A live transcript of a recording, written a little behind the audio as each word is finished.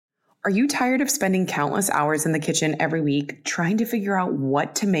Are you tired of spending countless hours in the kitchen every week trying to figure out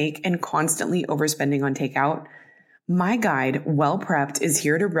what to make and constantly overspending on takeout? My guide, Well Prepped, is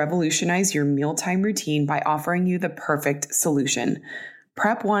here to revolutionize your mealtime routine by offering you the perfect solution.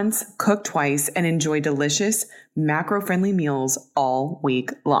 Prep once, cook twice, and enjoy delicious, macro-friendly meals all week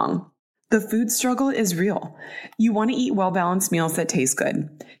long. The food struggle is real. You want to eat well-balanced meals that taste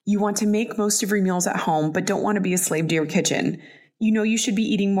good. You want to make most of your meals at home, but don't want to be a slave to your kitchen. You know you should be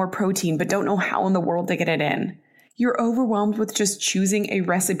eating more protein, but don't know how in the world to get it in. You're overwhelmed with just choosing a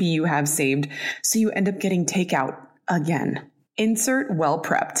recipe you have saved, so you end up getting takeout again. Insert Well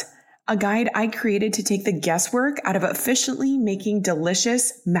Prepped, a guide I created to take the guesswork out of efficiently making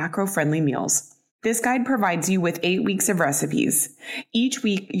delicious, macro-friendly meals. This guide provides you with 8 weeks of recipes. Each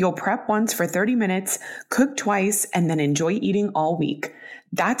week, you'll prep once for 30 minutes, cook twice, and then enjoy eating all week.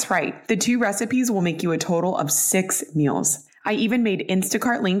 That's right, the 2 recipes will make you a total of 6 meals. I even made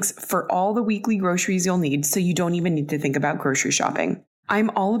Instacart links for all the weekly groceries you'll need, so you don't even need to think about grocery shopping. I'm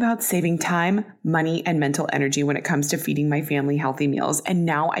all about saving time, money, and mental energy when it comes to feeding my family healthy meals, and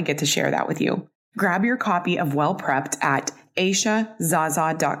now I get to share that with you. Grab your copy of Well Prepped at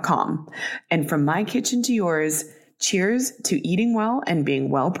aishazaza.com. And from my kitchen to yours, cheers to eating well and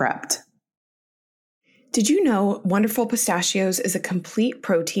being well prepped. Did you know Wonderful Pistachios is a complete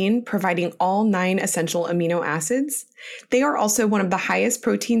protein providing all 9 essential amino acids? They are also one of the highest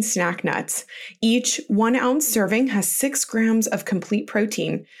protein snack nuts. Each 1 ounce serving has 6 grams of complete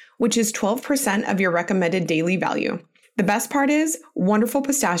protein, which is 12% of your recommended daily value. The best part is, Wonderful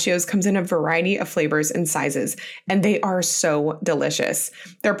Pistachios comes in a variety of flavors and sizes, and they are so delicious.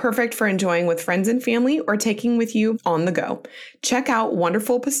 They're perfect for enjoying with friends and family or taking with you on the go. Check out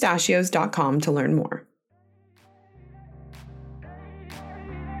wonderfulpistachios.com to learn more.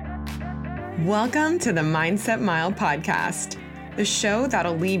 Welcome to the Mindset Mile podcast, the show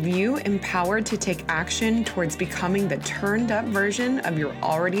that'll leave you empowered to take action towards becoming the turned up version of your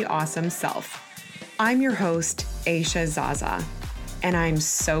already awesome self. I'm your host, Aisha Zaza, and I'm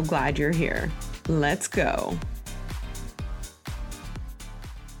so glad you're here. Let's go.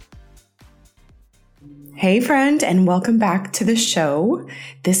 Hey friend, and welcome back to the show.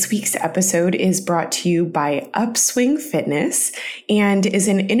 This week's episode is brought to you by Upswing Fitness and is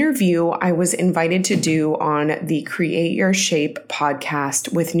an interview I was invited to do on the Create Your Shape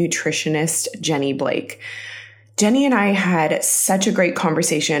podcast with nutritionist Jenny Blake. Jenny and I had such a great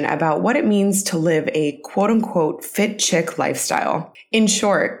conversation about what it means to live a quote-unquote fit chick lifestyle. In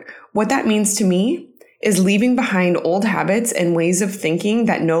short, what that means to me is leaving behind old habits and ways of thinking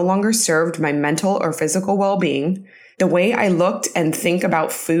that no longer served my mental or physical well-being, the way I looked and think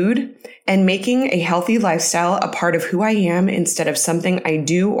about food, and making a healthy lifestyle a part of who I am instead of something I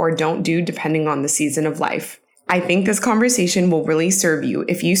do or don't do depending on the season of life. I think this conversation will really serve you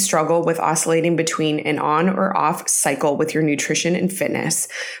if you struggle with oscillating between an on or off cycle with your nutrition and fitness.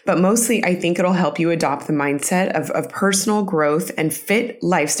 But mostly, I think it'll help you adopt the mindset of personal growth and fit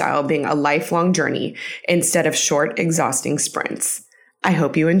lifestyle being a lifelong journey instead of short, exhausting sprints. I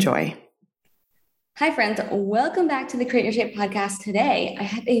hope you enjoy. Hi, friends. Welcome back to the Create Your Shape podcast. Today, I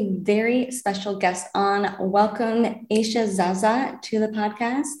have a very special guest on. Welcome, Aisha Zaza, to the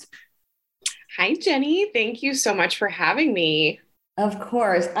podcast. Hi, Jenny. Thank you so much for having me. Of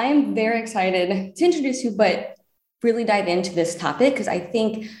course. I am very excited to introduce you, but really dive into this topic because I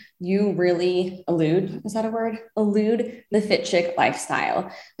think you really elude the fit chick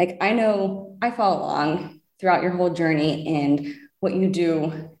lifestyle. Like, I know I follow along throughout your whole journey and what you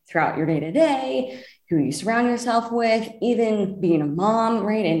do throughout your day-to-day, who you surround yourself with, even being a mom,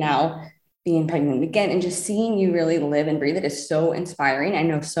 right? And now being pregnant again, and just seeing you really live and breathe it is so inspiring. I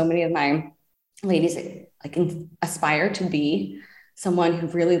know so many of my ladies aspire to be someone who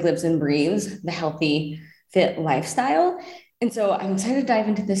really lives and breathes the healthy, fit lifestyle. And so I'm excited to dive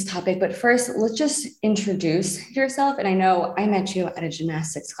into this topic, but first let's just introduce yourself. And I know I met you at a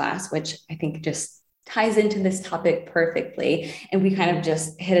gymnastics class, which I think just ties into this topic perfectly. And we kind of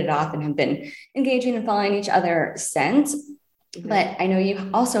just hit it off and have been engaging and following each other since. But I know you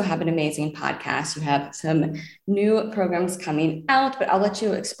also have an amazing podcast. You have some new programs coming out, but I'll let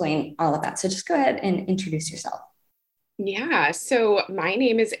you explain all of that. So just go ahead and introduce yourself. Yeah, so my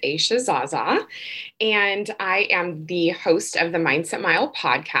name is Aisha Zaza, and I am the host of the Mindset Mile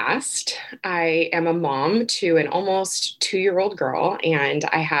podcast. I am a mom to an almost 2-year-old girl, and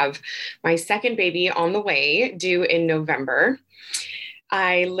I have my second baby on the way, due in November.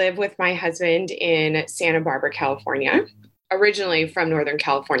 I live with my husband in Santa Barbara, California. Originally from Northern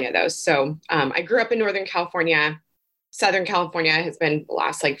California, though. So I grew up in Northern California, Southern California has been the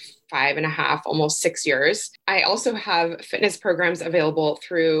last like 5.5, almost 6 years. I also have fitness programs available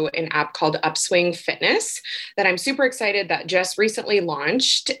through an app called Upswing Fitness that I'm super excited that just recently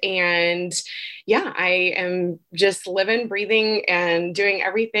launched. And yeah, I am just living, breathing, and doing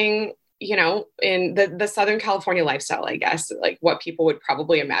everything, in the Southern California lifestyle, I guess, like what people would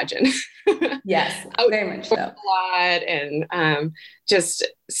probably imagine. Yes, very much so. A lot, and just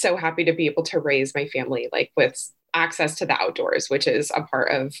so happy to be able to raise my family like with access to the outdoors, which is a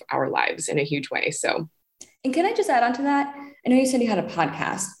part of our lives in a huge way. So, and can I just add on to that? I know you said you had a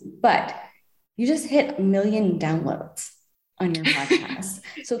podcast, but you just hit 1 million downloads on your podcast.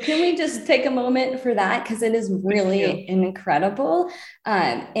 So can we just take a moment for that? Because it is really incredible.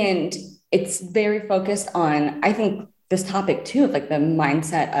 And it's very focused on, I think, this topic too, of like the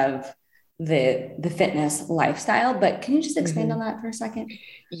mindset of the fitness lifestyle. But can you just expand on that for a second?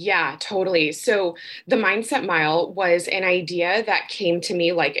 Yeah, totally. So the Mindset Mile was an idea that came to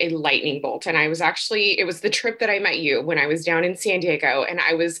me like a lightning bolt. And it was the trip that I met you when I was down in San Diego, and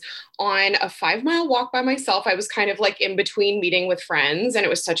I was on a 5-mile walk by myself. I was kind of like in between meeting with friends, and it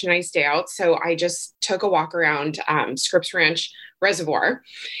was such a nice day out. So I just took a walk around Scripps Ranch Reservoir,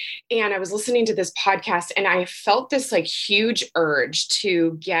 and I was listening to this podcast, and I felt this like huge urge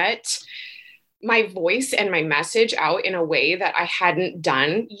to get my voice and my message out in a way that I hadn't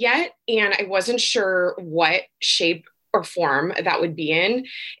done yet. And I wasn't sure what shape or form that would be in.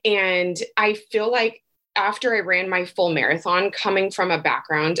 And I feel like after I ran my full marathon, coming from a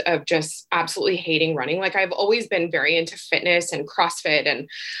background of just absolutely hating running, like I've always been very into fitness and CrossFit and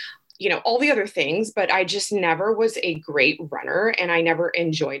all the other things, but I just never was a great runner, and I never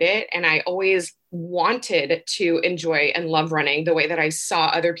enjoyed it. And I always wanted to enjoy and love running the way that I saw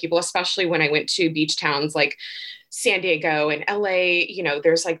other people, especially when I went to beach towns like San Diego and LA.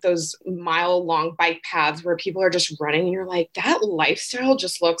 There's like those mile-long bike paths where people are just running, and you're like, that lifestyle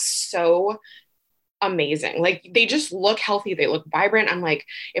just looks so amazing. Like they just look healthy. They look vibrant. I'm like,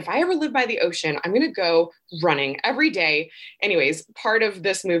 if I ever live by the ocean, I'm going to go running every day. Anyways, part of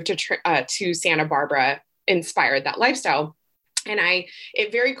this move to Santa Barbara inspired that lifestyle. And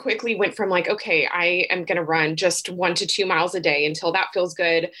it very quickly went from like, okay, I am going to run just 1 to 2 miles a day until that feels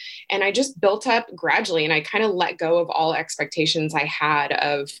good. And I just built up gradually, and I kind of let go of all expectations I had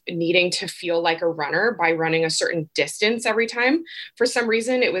of needing to feel like a runner by running a certain distance every time. For some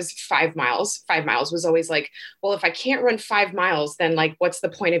reason, it was 5 miles. 5 miles was always like, well, if I can't run 5 miles, then like, what's the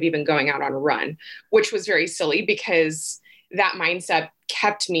point of even going out on a run? Which was very silly, because that mindset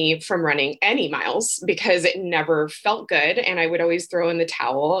kept me from running any miles because it never felt good. And I would always throw in the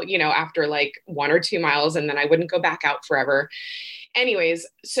towel, after like 1 or 2 miles, and then I wouldn't go back out forever. Anyways,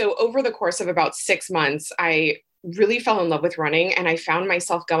 so over the course of about 6 months, I really fell in love with running, and I found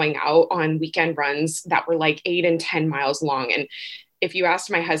myself going out on weekend runs that were like 8 and 10 miles long. And if you asked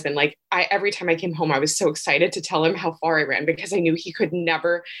my husband, like every time I came home, I was so excited to tell him how far I ran, because I knew he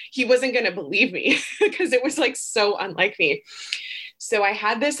wasn't going to believe me because it was like so unlike me. So I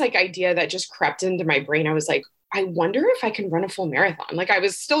had this like idea that just crept into my brain. I was like, I wonder if I can run a full marathon. Like I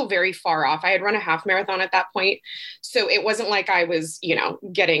was still very far off. I had run a half marathon at that point. So it wasn't like I was,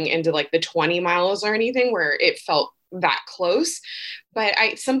 getting into like the 20 miles or anything where it felt that close. But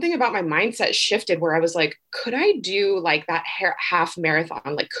something about my mindset shifted where I was like, could I do like that half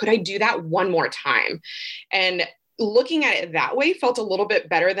marathon? Like, could I do that one more time? And looking at it that way felt a little bit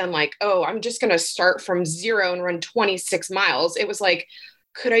better than like, oh, I'm just going to start from 0 and run 26 miles. It was like,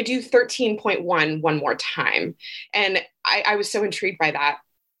 could I do 13.1 one more time? And I was so intrigued by that.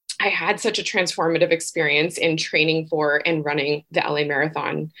 I had such a transformative experience in training for and running the LA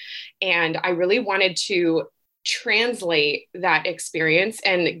Marathon. And I really wanted to translate that experience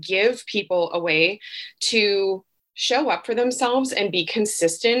and give people a way to show up for themselves and be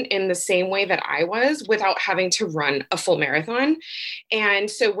consistent in the same way that I was without having to run a full marathon. And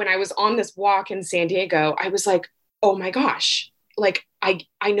so when I was on this walk in San Diego, I was like, oh my gosh, like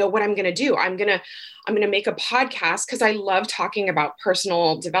I know what I'm going to do. I'm going to make a podcast because I love talking about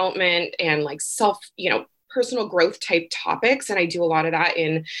personal development and like personal growth type topics. And I do a lot of that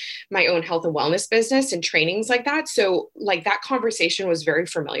in my own health and wellness business and trainings like that. So like that conversation was very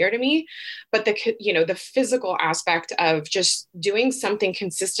familiar to me, but the physical aspect of just doing something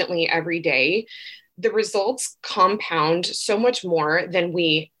consistently every day, the results compound so much more than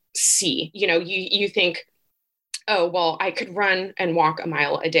we see. You think, oh, well, I could run and walk a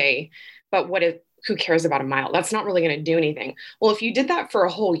mile a day, but who cares about a mile? That's not really going to do anything. Well, if you did that for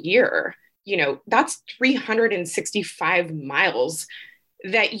a whole year, that's 365 miles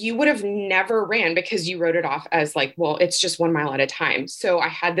that you would have never ran because you wrote it off as like, well, it's just 1 mile at a time. So I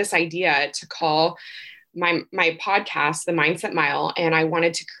had this idea to call my podcast, The Mindset Mile, and I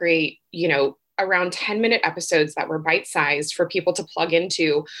wanted to create, around 10-minute episodes that were bite-sized for people to plug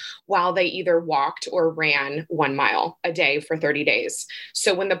into while they either walked or ran 1 mile a day for 30 days.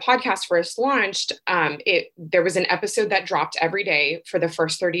 So when the podcast first launched, there was an episode that dropped every day for the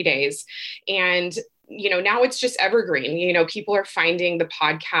first 30 days. And, now it's just evergreen. People are finding the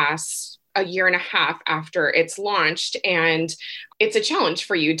podcast a year and a half after it's launched. And it's a challenge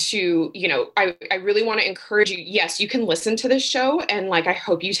for you to, I really want to encourage you. Yes, you can listen to this show and I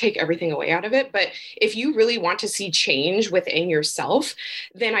hope you take everything away out of it. But if you really want to see change within yourself,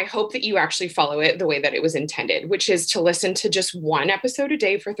 then I hope that you actually follow it the way that it was intended, which is to listen to just 1 episode a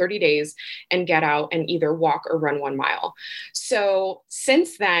day for 30 days and get out and either walk or run 1 mile. So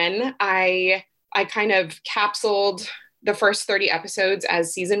since then, I kind of capsuled the first 30 episodes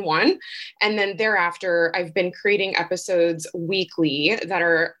as season 1. And then thereafter, I've been creating episodes weekly that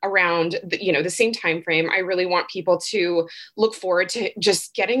are around the same time frame. I really want people to look forward to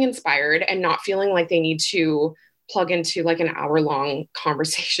just getting inspired and not feeling like they need to plug into an hour-long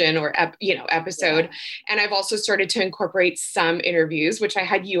conversation or episode. Yeah. And I've also started to incorporate some interviews, which I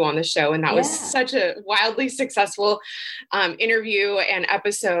had you on the show, and that was such a wildly successful interview and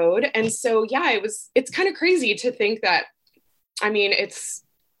episode. And so, it's kind of crazy to think that,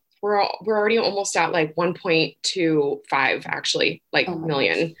 we're already almost at 1.25 actually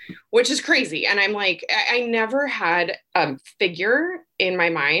million, which is crazy. And I'm I never had a figure in my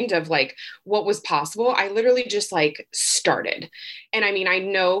mind of what was possible. I literally just started. And I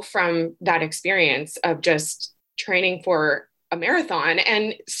know from that experience of just training for a marathon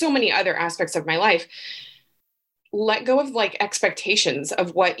and so many other aspects of my life, let go of expectations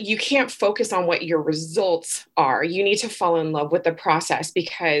of what you can't focus on what your results are. You need to fall in love with the process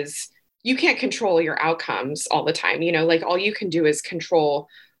because you can't control your outcomes all the time. All you can do is control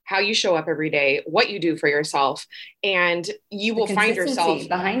how you show up every day, what you do for yourself, and you will find yourself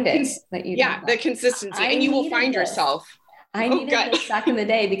behind it. The consistency, and you will find yourself. I needed this back in the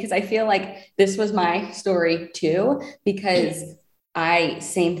day because I feel like this was my story too, because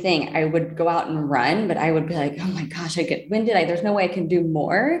same thing. I would go out and run, but I would be oh my gosh, there's no way I can do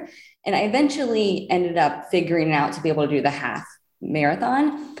more. And I eventually ended up figuring out to be able to do the half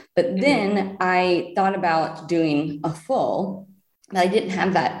marathon. But then I thought about doing a full, but I didn't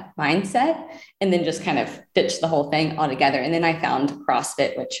have that mindset, and then just kind of ditched the whole thing altogether. And then I found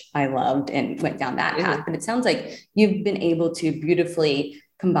CrossFit, which I loved, and went down that path. But it sounds like you've been able to beautifully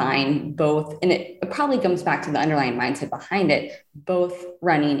combine both. And it probably comes back to the underlying mindset behind it, both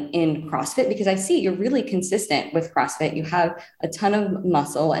running in CrossFit, because I see you're really consistent with CrossFit. You have a ton of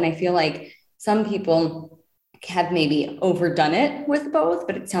muscle. And I feel like some people have maybe overdone it with both,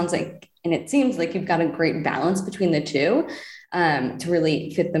 but it seems like you've got a great balance between the two to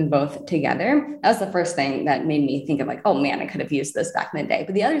really fit them both together. That was the first thing that made me think of oh man, I could have used this back in the day.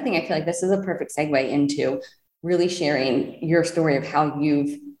 But the other thing, I feel like this is a perfect segue into really sharing your story of how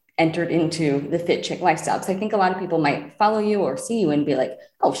you've entered into the Fit Chick lifestyle. Because I think a lot of people might follow you or see you and be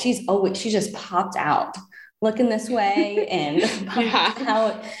oh, she just popped out looking this way and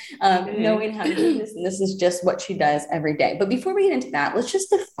out, knowing how to do this. And this is just what she does every day. But before we get into that, let's just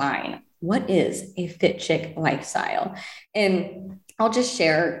define what is a Fit Chick lifestyle. And I'll just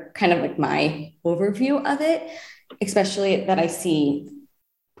share kind of my overview of it, especially that I see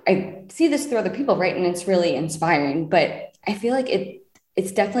this through other people, right? And it's really inspiring, but I feel like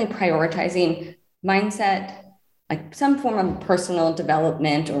it's definitely prioritizing mindset, some form of personal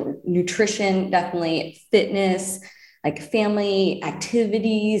development or nutrition, definitely fitness, family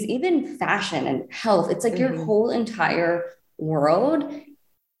activities, even fashion and health. It's your whole entire world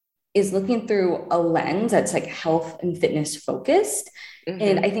is looking through a lens that's health and fitness focused.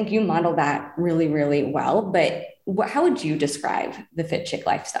 And I think you model that really, really well. But how would you describe the Fit Chick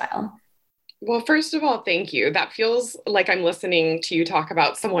lifestyle? Well, first of all, thank you. That feels like I'm listening to you talk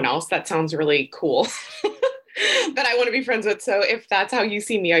about someone else. That sounds really cool that I want to be friends with. So if that's how you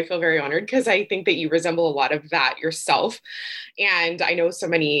see me, I feel very honored because I think that you resemble a lot of that yourself. And I know so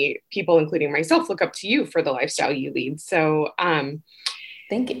many people, including myself, look up to you for the lifestyle you lead. So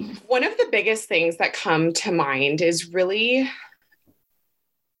thank you. One of the biggest things that come to mind is really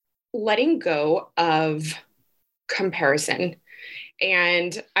letting go of comparison.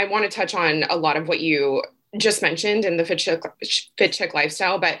 And I want to touch on a lot of what you just mentioned in the Fit Chick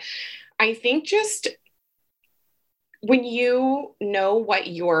lifestyle. But I think just when you know what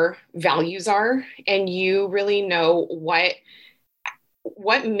your values are and you really know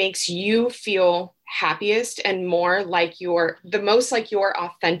what makes you feel happiest and more the most like your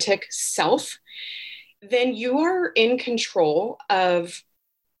authentic self, then you are in control of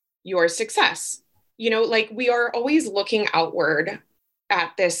your success. Like we are always looking outward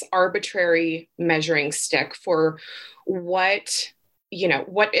at this arbitrary measuring stick for what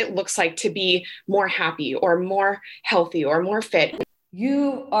what it looks like to be more happy or more healthy or more fit.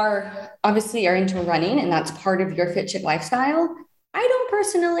 You are obviously are into running, and that's part of your fit chick lifestyle. I don't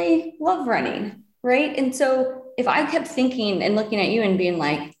personally love running, right? And so if I kept thinking and looking at you and being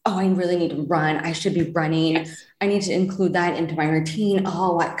like, oh, I really need to run, I should be running, Yes. I need to include that into my routine.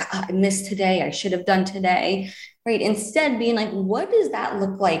 Oh, I missed today, I should have done today, right? Instead, being like, what does that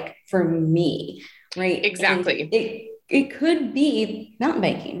look like for me, right? Exactly. And it could be mountain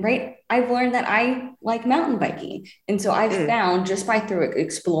biking, right? I've learned that I like mountain biking. And so I've found just by through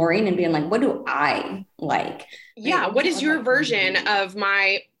exploring and being like, what do I like? Yeah. Right? What is your version of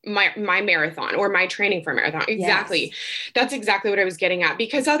my marathon or my training for marathon? Exactly. Yes. That's exactly what I was getting at,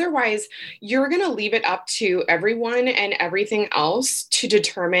 because otherwise you're going to leave it up to everyone and everything else to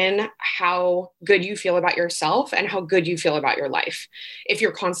determine how good you feel about yourself and how good you feel about your life. If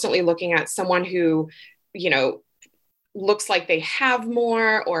you're constantly looking at someone who, looks like they have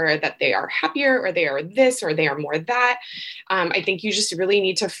more, or that they are happier, or they are this, or they are more that. I think you just really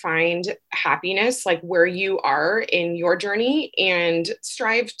need to find happiness, like where you are in your journey, and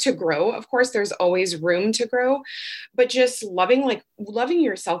strive to grow. Of course, there's always room to grow, but just loving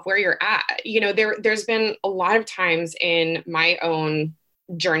yourself where you're at. There's been a lot of times in my own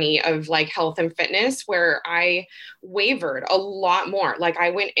journey of like health and fitness where I wavered a lot more. Like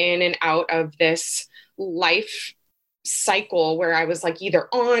I went in and out of this life cycle where I was like either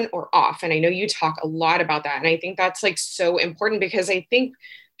on or off. And I know you talk a lot about that. And I think that's like so important, because I think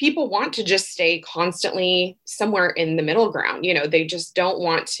people want to just stay constantly somewhere in the middle ground. They just don't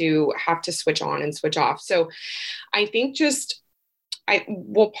want to have to switch on and switch off. So I think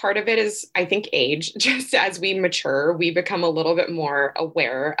part of it is, I think, age. Just as we mature, we become a little bit more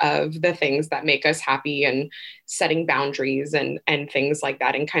aware of the things that make us happy, and setting boundaries and things like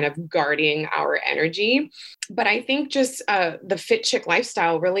that, and kind of guarding our energy. But I think just the fit chick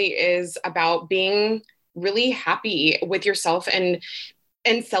lifestyle really is about being really happy with yourself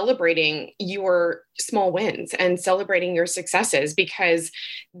and celebrating your small wins and celebrating your successes, because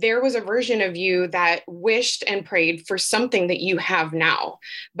there was a version of you that wished and prayed for something that you have now.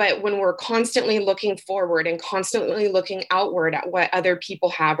 But when we're constantly looking forward and constantly looking outward at what other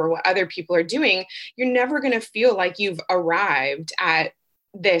people have or what other people are doing, you're never going to feel like you've arrived at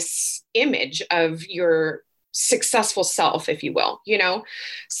this image of your successful self, if you will,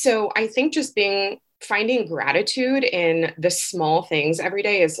 So I think just finding gratitude in the small things every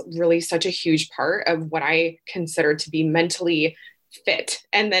day is really such a huge part of what I consider to be mentally fit.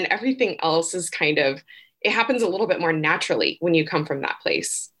 And then everything else is it happens a little bit more naturally when you come from that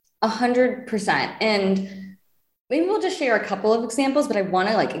place. 100%. And maybe we'll just share a couple of examples, but I want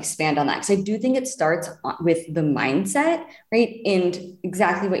to expand on that, because I do think it starts with the mindset, right? And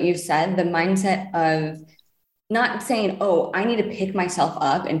exactly what you said, the mindset of not saying, oh, I need to pick myself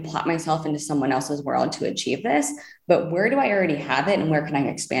up and plot myself into someone else's world to achieve this, but where do I already have it and where can I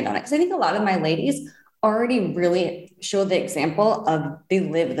expand on it? Because I think a lot of my ladies already really show the example of they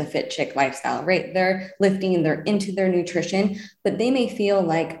live the fit chick lifestyle, right? They're lifting, they're into their nutrition, but they may feel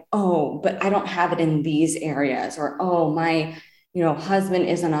like, oh, but I don't have it in these areas, or, oh, my husband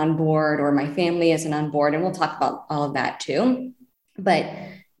isn't on board, or my family isn't on board. And we'll talk about all of that too. But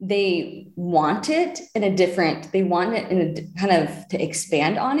they want it in a kind of to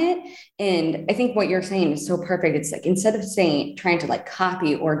expand on it. And I think what you're saying is so perfect. It's like, instead of trying to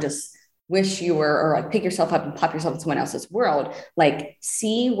copy or just wish you were, or pick yourself up and pop yourself in someone else's world,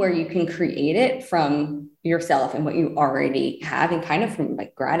 see where you can create it from yourself and what you already have, and kind of from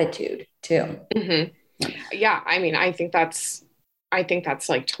gratitude too. Mm-hmm. Yeah. I mean, I think that's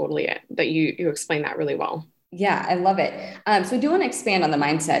totally it, that you explain that really well. Yeah, I love it. So I do want to expand on the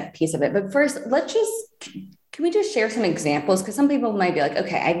mindset piece of it, but first, can we just share some examples? Because some people might be like,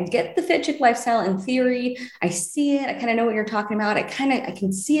 okay, I get the fit chick lifestyle in theory. I see it. I kind of know what you're talking about. I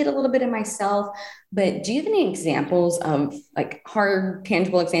can see it a little bit in myself, but do you have any examples of hard,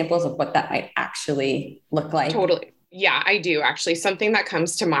 tangible examples of what that might actually look like? Totally. Yeah, I do actually. Something that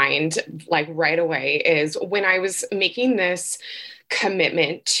comes to mind right away is when I was making this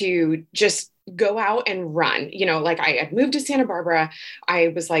commitment to just go out and run. I had moved to Santa Barbara. I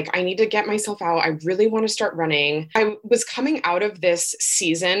was like, I need to get myself out. I really want to start running. I was coming out of this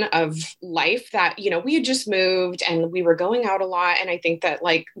season of life that, we had just moved and we were going out a lot. And I think that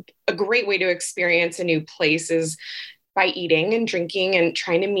a great way to experience a new place is by eating and drinking and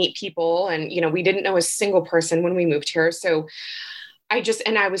trying to meet people. And, we didn't know a single person when we moved here. So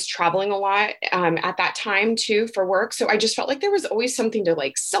and I was traveling a lot at that time too for work. So I just felt like there was always something to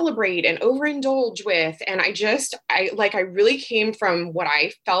like celebrate and overindulge with. And I really came from what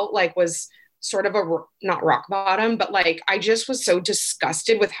I felt like was sort of not rock bottom, but like, I just was so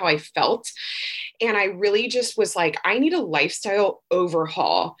disgusted with how I felt. And I really just was like, I need a lifestyle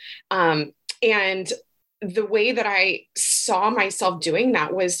overhaul. And the way that I saw myself doing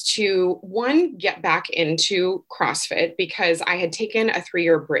that was to, one, get back into CrossFit because I had taken a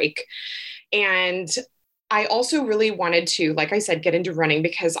 3-year break. And I also really wanted to, like I said, get into running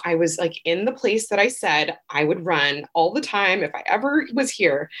because I was like in the place that I said I would run all the time if I ever was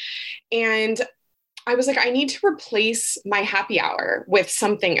here. And I was like, I need to replace my happy hour with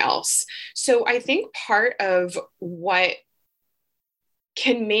something else. So I think part of what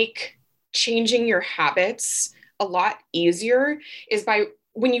can make changing your habits a lot easier is by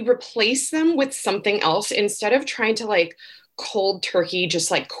when you replace them with something else instead of trying to like cold turkey, just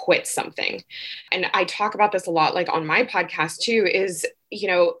like quit something. And I talk about this a lot, like on my podcast too, is,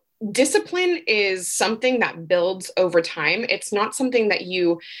 discipline is something that builds over time. It's not something that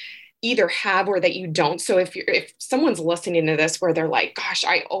you either have or that you don't. So if someone's listening to this where they're like, gosh,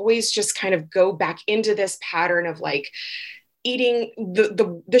 I always just kind of go back into this pattern of like eating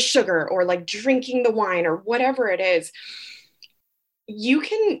the sugar or like drinking the wine or whatever it is, you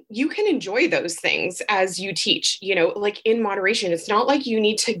can enjoy those things as you teach, like in moderation. It's not like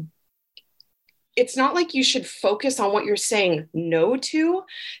you should focus on what you're saying no to.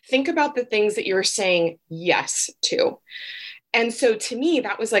 Think about the things that you're saying yes to. And so to me,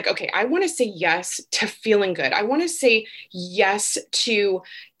 that was like, okay, I want to say yes to feeling good. I want to say yes to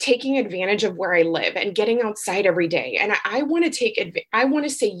taking advantage of where I live and getting outside every day. And I want to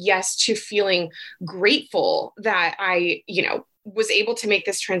say yes to feeling grateful that I, was able to make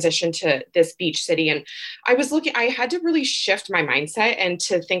this transition to this beach city. And I had to really shift my mindset and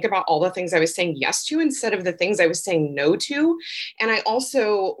to think about all the things I was saying yes to instead of the things I was saying no to. And I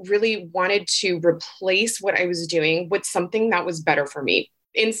also really wanted to replace what I was doing with something that was better for me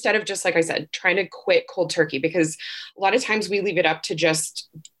instead of just, like I said, trying to quit cold turkey, because a lot of times we leave it up to just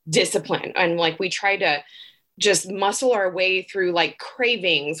discipline. And like, we try to just muscle our way through like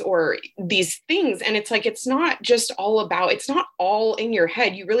cravings or these things. And it's like, it's not all in your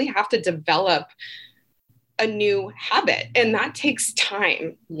head. You really have to develop a new habit, and that takes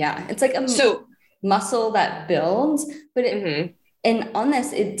time. Yeah. It's like a muscle that builds, but and on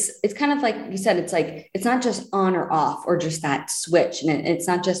this, it's kind of like you said, it's like, it's not just on or off or just that switch. And it's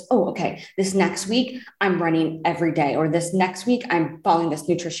not just, oh, okay, this next week I'm running every day, or this next week I'm following this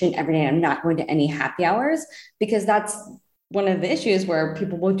nutrition every day. I'm not going to any happy hours, because that's one of the issues where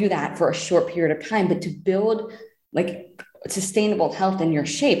people will do that for a short period of time. But to build like sustainable health in your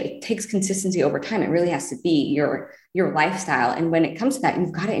shape, it takes consistency over time. It really has to be your lifestyle. And when it comes to that,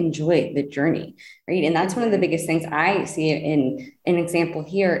 you've got to enjoy the journey, right? And that's one of the biggest things I see in an example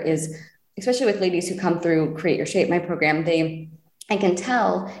here is, especially with ladies who come through Create Your Shape, my program, I can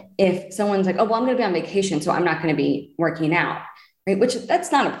tell if someone's like, oh, well, I'm going to be on vacation, so I'm not going to be working out, right? Which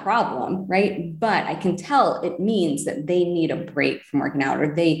that's not a problem, right? But I can tell it means that they need a break from working out,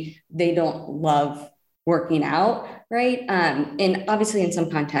 or they don't love working out, right? And obviously in some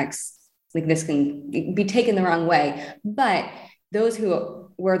contexts, like this can be taken the wrong way, but those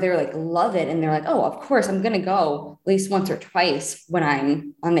where they're like, love it. And they're like, oh, of course I'm going to go at least once or twice when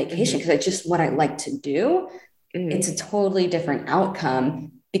I'm on vacation, because it's just what I like to do. It's a totally different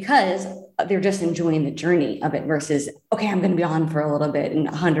outcome because they're just enjoying the journey of it versus, okay, I'm going to be on for a little bit and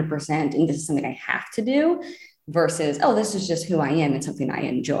 100%. And this is something I have to do versus, oh, this is just who I am and something I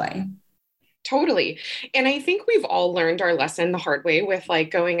enjoy. Totally. And I think we've all learned our lesson the hard way with like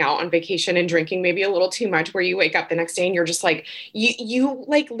going out on vacation and drinking maybe a little too much, where you wake up the next day and you're just like, you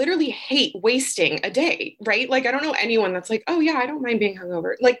like literally hate wasting a day, right? Like, I don't know anyone that's like, oh yeah, I don't mind being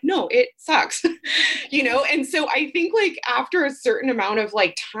hungover. Like, no, it sucks,? And so I think like after a certain amount of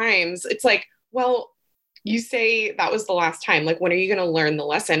like times, it's like, well, you say that was the last time, like, when are you going to learn the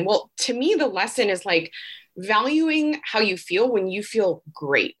lesson? Well, to me, the lesson is like, valuing how you feel when you feel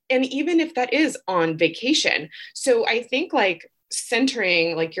great. And even if that is on vacation. So I think like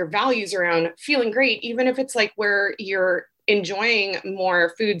centering like your values around feeling great, even if it's like where you're enjoying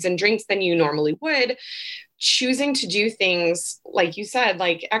more foods and drinks than you normally would, choosing to do things like you said,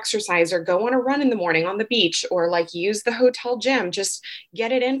 like exercise or go on a run in the morning on the beach, or like use the hotel gym, just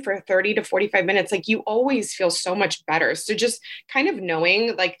get it in for 30 to 45 minutes. Like, you always feel so much better. So just kind of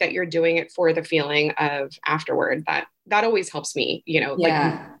knowing like that you're doing it for the feeling of afterward, that always helps me, Yeah.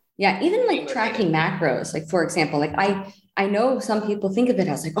 Like, yeah. Even like tracking macros, like for example, like I know some people think of it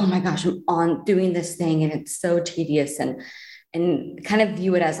as like, oh my gosh, I'm on doing this thing and it's so tedious. and kind of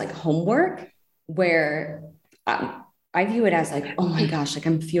view it as like homework, where I view it as like, oh my gosh, like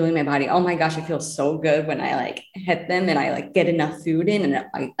I'm feeling my body. Oh my gosh, I feel so good when I like hit them and I like get enough food in. And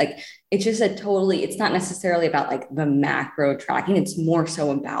I like, it's just it's not necessarily about like the macro tracking. It's more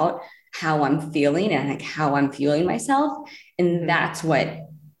so about how I'm feeling and like how I'm feeling myself. And that's what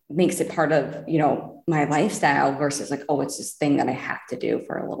makes it part of, my lifestyle versus like, oh, it's this thing that I have to do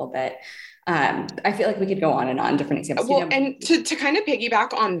for a little bit. I feel like we could go on and on different examples. Well, and to kind of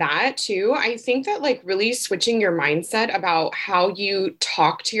piggyback on that too, I think that like really switching your mindset about how you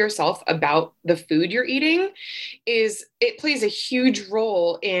talk to yourself about the food you're eating it plays a huge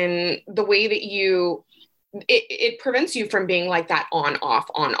role in the way that it prevents you from being like that on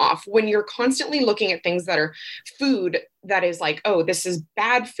off when you're constantly looking at things that are food that is like, oh, this is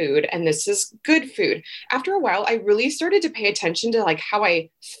bad food and this is good food. After a while, I really started to pay attention to like how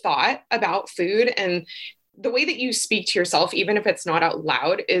I thought about food, and the way that you speak to yourself, even if it's not out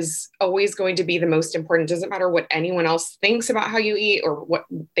loud, is always going to be the most important. It doesn't matter what anyone else thinks about how you eat or what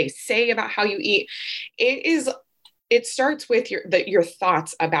they say about how you eat. It starts with your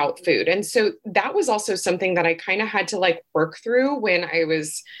thoughts about food. And so that was also something that I kind of had to like work through when I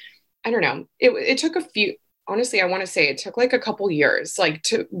was, I don't know, it took honestly, I want to say it took like a couple years, like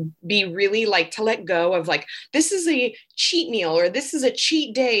to be really like, to let go of like, this is a cheat meal or this is a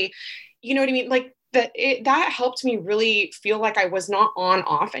cheat day. You know what I mean? Like that helped me really feel like I was not on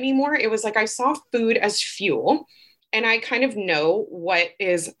off anymore. It was like, I saw food as fuel. And I kind of know what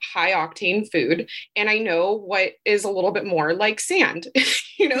is high octane food. And I know what is a little bit more like sand,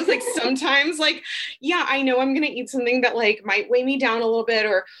 like sometimes like, yeah, I know I'm going to eat something that like might weigh me down a little bit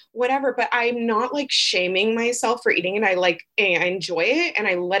or whatever, but I'm not like shaming myself for eating it. I enjoy it and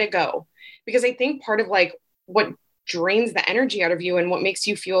I let it go, because I think part of like what drains the energy out of you and what makes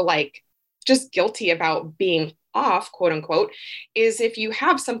you feel like just guilty about being off, quote unquote, is if you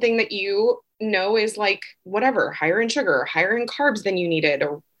have something that you know is like whatever, higher in sugar, higher in carbs than you needed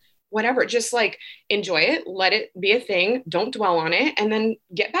or whatever, just like enjoy it, let it be a thing, don't dwell on it, and then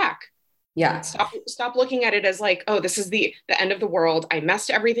get back. Yeah. Stop looking at it as like, oh, this is the end of the world. I messed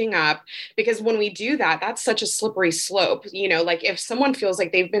everything up. Because when we do that, that's such a slippery slope. Like if someone feels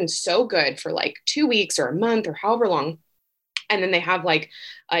like they've been so good for like 2 weeks or a month or however long, and then they have like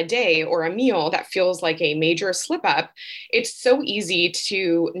a day or a meal that feels like a major slip up, it's so easy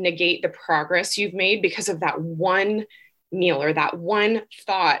to negate the progress you've made because of that one meal or that one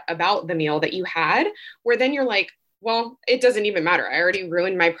thought about the meal that you had, where then you're like, well, it doesn't even matter. I already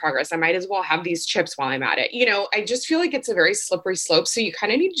ruined my progress. I might as well have these chips while I'm at it. I just feel like it's a very slippery slope. So you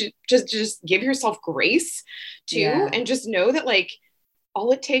kind of need to just give yourself grace too, and just know that like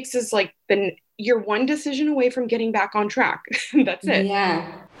all it takes is like you're one decision away from getting back on track. That's it.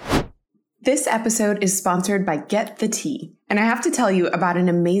 Yeah. This episode is sponsored by Get the Tea. And I have to tell you about an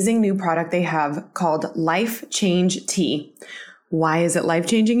amazing new product they have called Life Change Tea. Why is it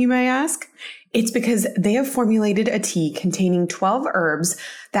life-changing, you may ask? It's because they have formulated a tea containing 12 herbs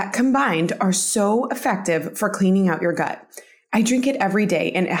that combined are so effective for cleaning out your gut. I drink it every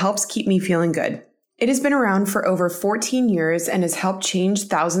day and it helps keep me feeling good. It has been around for over 14 years and has helped change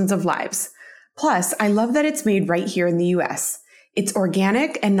thousands of lives. Plus, I love that it's made right here in the US. It's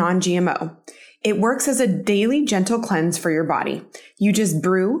organic and non-GMO. It works as a daily gentle cleanse for your body. You just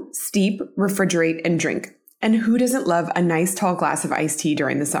brew, steep, refrigerate, and drink. And who doesn't love a nice tall glass of iced tea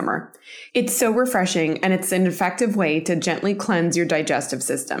during the summer? It's so refreshing, and it's an effective way to gently cleanse your digestive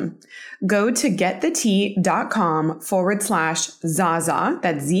system. Go to getthetea.com/Zaza,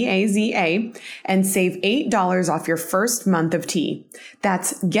 that's ZAZA, and save $8 off your first month of tea.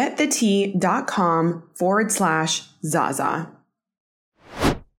 That's getthetea.com/Zaza.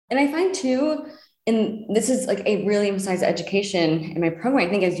 And I find too, and this is like a really emphasized education in my program, I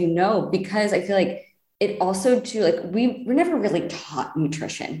think, as you know, because I feel like it also too, like we're never really taught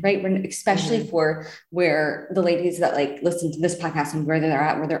nutrition, right? Especially for where the ladies that like listen to this podcast and where they're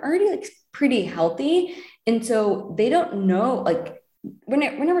at, where they're already like pretty healthy. And so they don't know, like we're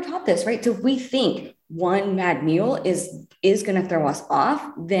never taught this, right? So if we think one bad meal is going to throw us off,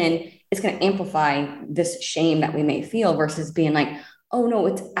 then it's going to amplify this shame that we may feel versus being like, oh no,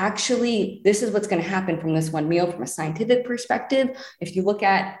 it's actually, this is what's going to happen from this one meal from a scientific perspective. If you look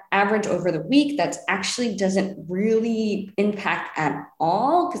at average over the week, that's actually doesn't really impact at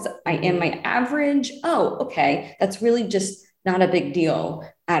all because I am my average. Oh, okay. That's really just not a big deal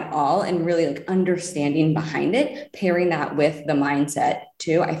at all. And really like understanding behind it, pairing that with the mindset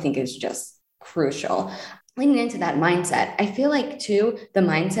too, I think is just crucial. Leaning into that mindset, I feel like too, the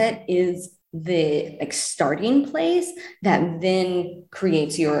mindset is the like starting place that then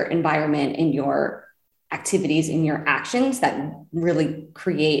creates your environment and your activities in your actions that really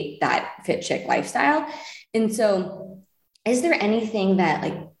create that fit chick lifestyle. And so is there anything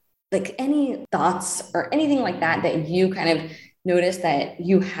that like any thoughts or anything like that that you kind of notice that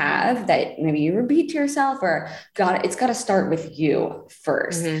you have that maybe you repeat to yourself, or it's got to start with you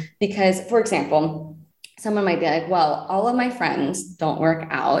first? Because, for example, someone might be like, well, all of my friends don't work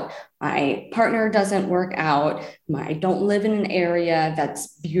out. My partner doesn't work out. I don't live in an area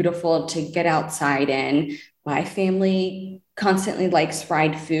that's beautiful to get outside in. My family constantly likes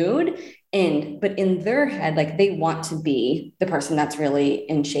fried food. But in their head, like they want to be the person that's really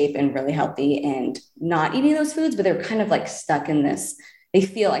in shape and really healthy and not eating those foods, but they're kind of like stuck in this, they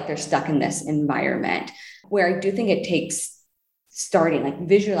feel like they're stuck in this environment, where I do think it takes starting, like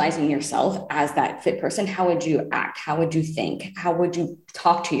visualizing yourself as that fit person. How would you act? How would you think? How would you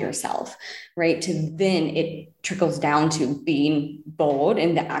talk to yourself? Right. To then it trickles down to being bold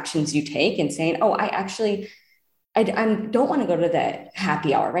in the actions you take and saying, oh, I don't want to go to the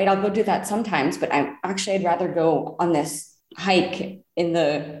happy hour, right? I'll go do that sometimes, but I'd rather go on this hike in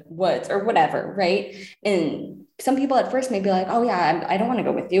the woods or whatever, right? And some people at first may be like, oh yeah, I don't want to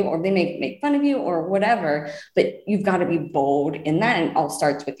go with you, or they may make fun of you or whatever, but you've got to be bold in that. And it all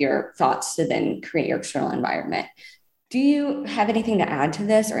starts with your thoughts to then create your external environment. Do you have anything to add to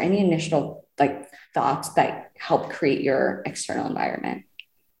this, or any initial thoughts that help create your external environment?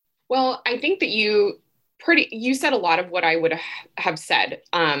 Well, I think that you said a lot of what I would have said.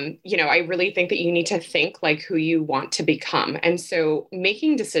 I really think that you need to think like who you want to become. And so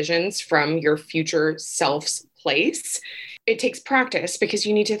making decisions from your future self's place, it takes practice, because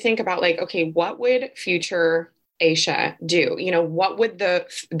you need to think about like, okay, what would future Aisha do? What would the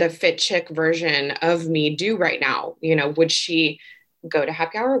fit chick version of me do right now? Would she go to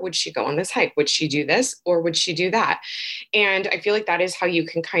happy hour? Would she go on this hike? Would she do this, or would she do that? And I feel like that is how you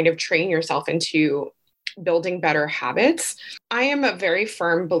can kind of train yourself into building better habits. I am a very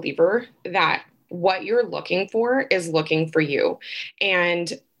firm believer that what you're looking for is looking for you.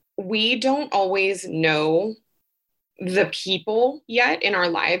 And we don't always know the people yet in our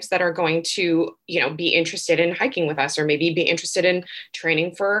lives that are going to, be interested in hiking with us, or maybe be interested in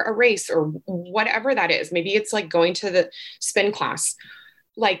training for a race or whatever that is. Maybe it's like going to the spin class.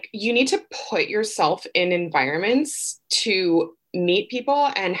 Like, you need to put yourself in environments to meet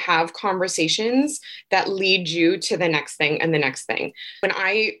people and have conversations that lead you to the next thing and the next thing. When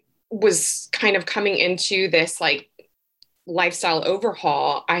I was kind of coming into this lifestyle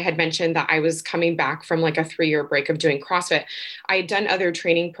overhaul, I had mentioned that I was coming back from a 3-year break of doing CrossFit. I had done other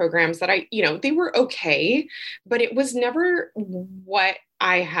training programs that they were okay, but it was never what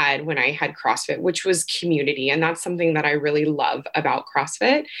I had when I had CrossFit, which was community. And that's something that I really love about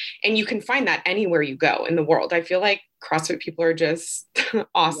CrossFit. And you can find that anywhere you go in the world. I feel like CrossFit people are just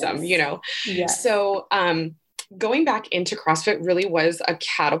awesome, Yes. So, going back into CrossFit really was a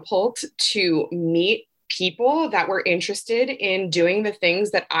catapult to meet people that were interested in doing the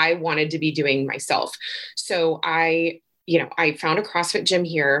things that I wanted to be doing myself. So I found a CrossFit gym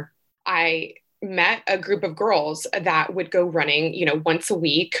here. I met a group of girls that would go running, once a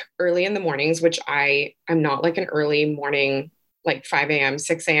week, early in the mornings, which I'm not an early morning, 5 a.m.,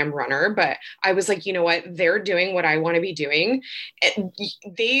 6 a.m. runner, but I was like, you know what, they're doing what I want to be doing. And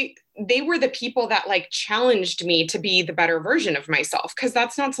they were the people that challenged me to be the better version of myself. Cause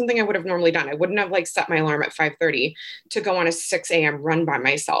that's not something I would have normally done. I wouldn't have set my alarm at 5:30 to go on a 6 a.m. run by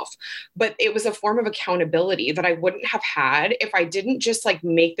myself, but it was a form of accountability that I wouldn't have had if I didn't just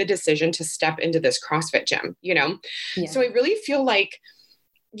make the decision to step into this CrossFit gym, Yeah. So I really feel like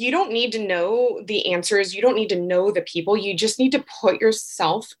you don't need to know the answers. You don't need to know the people. You just need to put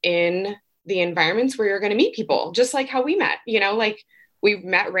yourself in the environments where you're going to meet people, just like how we met, we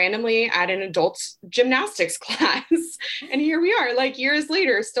met randomly at an adult gymnastics class. And here we are, years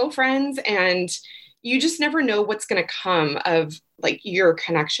later, still friends. And you just never know what's going to come of your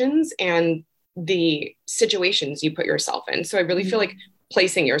connections and the situations you put yourself in. So I really feel like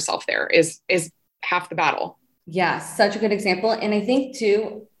placing yourself there is half the battle. Yeah, such a good example. And I think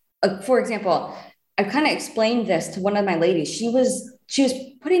too, for example, I've kind of explained this to one of my ladies. She was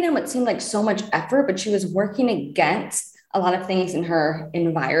putting in what seemed like so much effort, but she was working against a lot of things in her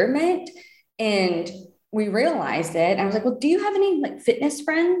environment. And we realized it. I was like, well, do you have any fitness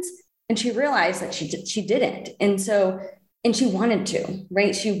friends? And she realized that she didn't. And she wanted to,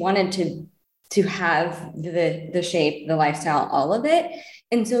 right? She wanted to have the shape, the lifestyle, all of it.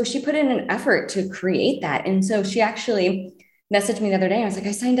 And so she put in an effort to create that. And so she actually messaged me the other day. I was like,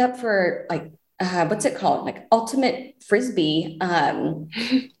 I signed up for what's it called? Ultimate Frisbee.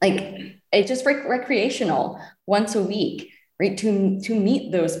 It's just recreational once a week. right? To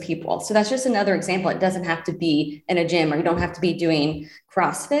meet those people. So that's just another example. It doesn't have to be in a gym, or you don't have to be doing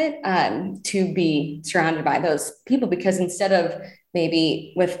CrossFit to be surrounded by those people, because instead of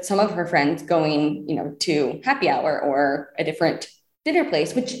maybe with some of her friends going, to happy hour or a different dinner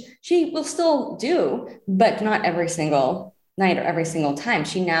place, which she will still do, but not every single night or every single time.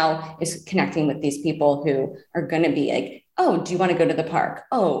 She now is connecting with these people who are going to be like, oh, do you want to go to the park?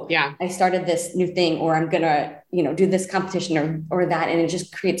 Oh, yeah, I started this new thing, or I'm going to, do this competition or that. And it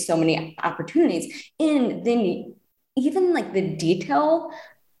just creates so many opportunities. And then even like the detail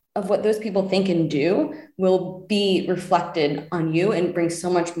of what those people think and do will be reflected on you and bring so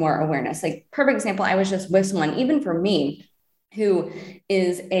much more awareness. Like, perfect example, I was just with someone, even for me, who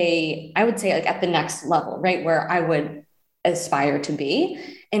is I would say like at the next level, right? Where I would aspire to be.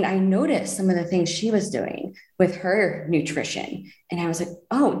 And I noticed some of the things she was doing with her nutrition. And I was like,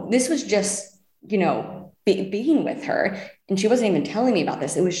 oh, this was just, being with her. And she wasn't even telling me about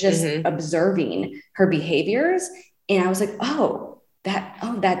this. It was just observing her behaviors. And I was like,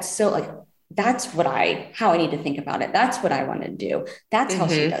 that's so like, that's how I need to think about it. That's what I want to do. That's how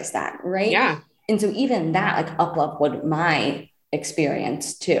she does that. Right. Yeah. And so even that like up-leveled my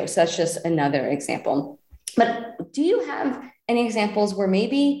experience too. So that's just another example. But do you have any examples where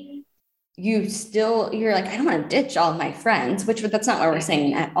maybe you're like, I don't want to ditch all my friends, that's not what we're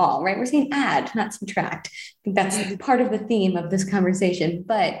saying at all, right? We're saying add, not subtract. I think that's part of the theme of this conversation.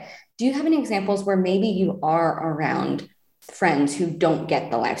 But do you have any examples where maybe you are around friends who don't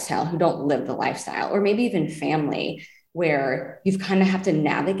get the lifestyle, who don't live the lifestyle, or maybe even family where you've kind of have to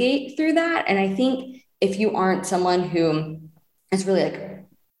navigate through that? And I think if you aren't someone who is really like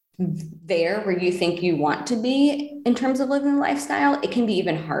there where you think you want to be in terms of living the lifestyle, it can be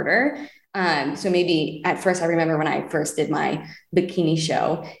even harder. So maybe at first, I remember when I first did my bikini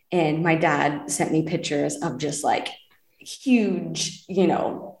show and my dad sent me pictures of just like huge,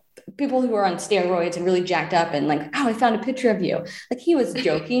 people who were on steroids and really jacked up, and like, oh, I found a picture of you. Like, he was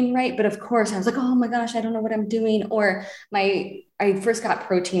joking, right? But of course I was like, oh my gosh, I don't know what I'm doing. Or I first got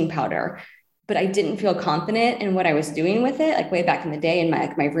protein powder, but I didn't feel confident in what I was doing with it, like way back in the day. And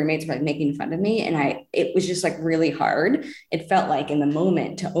my roommates were like making fun of me. And it was just like really hard. It felt like in the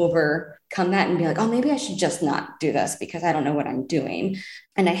moment to overcome that and be like, oh, maybe I should just not do this because I don't know what I'm doing.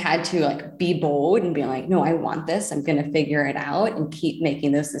 And I had to like be bold and be like, no, I want this. I'm going to figure it out and keep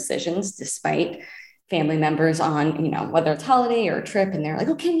making those decisions despite family members on, whether it's holiday or a trip, and they're like,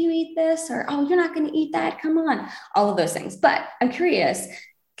 oh, can you eat this? Or, oh, you're not going to eat that. Come on. All of those things. But I'm curious,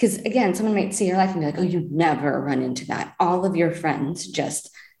 because again, someone might see your life and be like, oh, you never run into that. All of your friends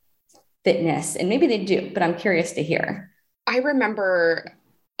just fitness, and maybe they do, but I'm curious to hear. I remember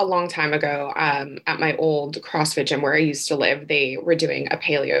a long time ago at my old CrossFit gym where I used to live, they were doing a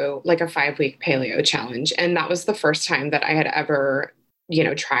 5-week paleo challenge. And that was the first time that I had ever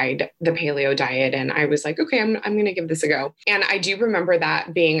tried the paleo diet. And I was like, okay, I'm going to give this a go. And I do remember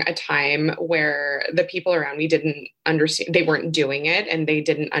that being a time where the people around me didn't understand, they weren't doing it and they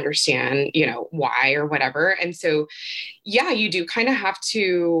didn't understand, why or whatever. And so, yeah, you do kind of have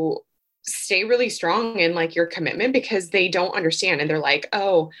to stay really strong in like your commitment because they don't understand. And they're like,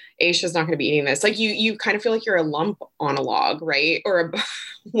 oh, Aisha's not going to be eating this. Like you kind of feel like you're a lump on a log, right? Or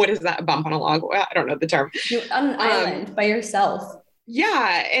what is that? A bump on a log? Well, I don't know the term. You're on an island by yourself.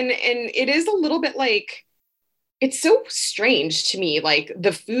 Yeah. And it is a little bit like, it's so strange to me, like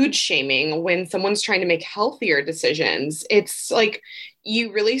the food shaming when someone's trying to make healthier decisions. It's like,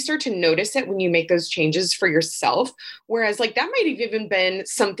 you really start to notice it when you make those changes for yourself. Whereas like that might have even been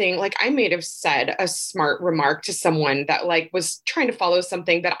something like I might have said a smart remark to someone that like was trying to follow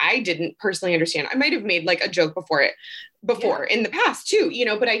something that I didn't personally understand. I might have made like a joke before in the past too,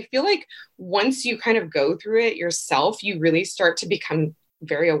 but I feel like once you kind of go through it yourself, you really start to become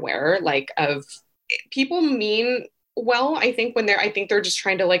very aware like of people mean well, I think they're just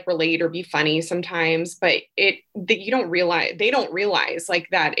trying to like relate or be funny sometimes, but they don't realize like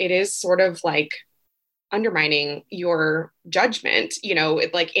that it is sort of like undermining your judgment,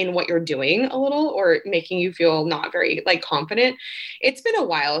 like in what you're doing a little, or making you feel not very like confident. It's been a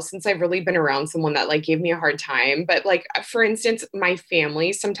while since I've really been around someone that like gave me a hard time. But like, for instance, my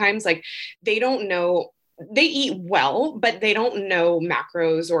family, sometimes like they don't know, they eat well, but they don't know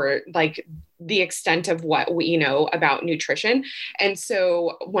macros or like the extent of what we know about nutrition. And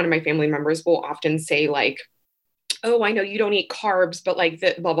so one of my family members will often say like, oh, I know you don't eat carbs, but like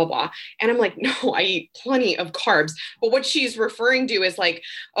the blah, blah, blah. And I'm like, no, I eat plenty of carbs. But what she's referring to is like,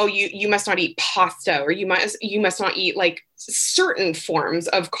 oh, you must not eat pasta, or you must not eat like certain forms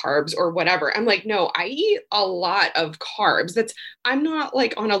of carbs or whatever. I'm like, no, I eat a lot of carbs. I'm not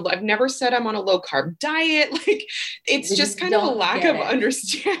like I've never said I'm on a low carb diet. Like it's just kind of a lack of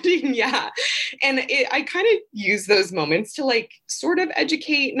understanding. Yeah. And I kind of use those moments to like sort of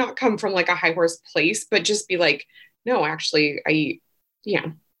educate, not come from like a high horse place, but just be like, no, actually I eat,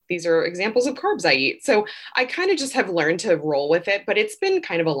 these are examples of carbs I eat. So I kind of just have learned to roll with it, but it's been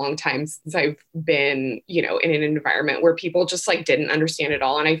kind of a long time since I've been, in an environment where people just like didn't understand it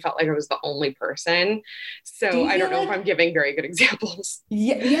all. And I felt like I was the only person. So I don't know if I'm giving very good examples.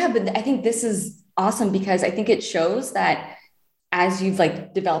 Yeah. But I think this is awesome because I think it shows that as you've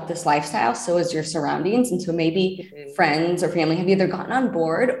like developed this lifestyle, so is your surroundings. And so maybe friends or family have either gotten on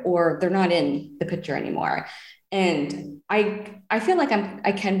board or they're not in the picture anymore. And I feel like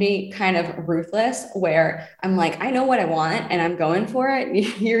I can be kind of ruthless where I'm like, I know what I want and I'm going for it.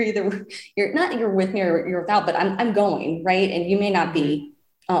 You're with me or you're without, but I'm going, right. And you may not be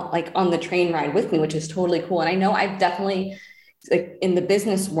like on the train ride with me, which is totally cool. And I know I've definitely like in the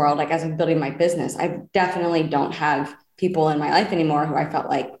business world, like as I'm building my business, I definitely don't have people in my life anymore who I felt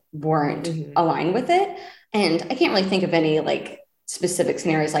like weren't aligned with it. And I can't really think of any like specific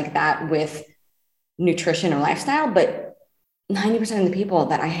scenarios like that with nutrition or lifestyle, but 90% of the people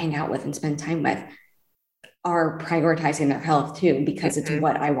that I hang out with and spend time with are prioritizing their health too, because it's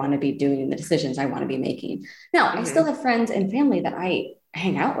what I want to be doing and the decisions I want to be making. Now, I still have friends and family that I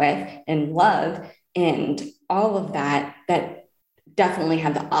hang out with and love and all of that definitely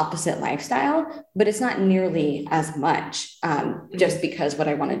have the opposite lifestyle, but it's not nearly as much just because what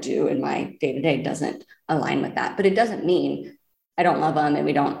I want to do in my day-to-day doesn't align with that. But it doesn't mean I don't love them and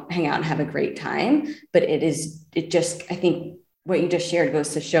we don't hang out and have a great time. But I think what you just shared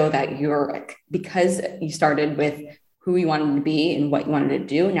goes to show that because you started with who you wanted to be and what you wanted to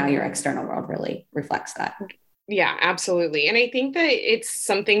do, now your external world really reflects that. Yeah, absolutely. And I think that it's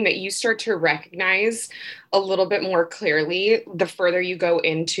something that you start to recognize a little bit more clearly the further you go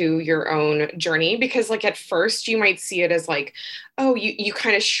into your own journey, because like at first you might see it as like, oh, you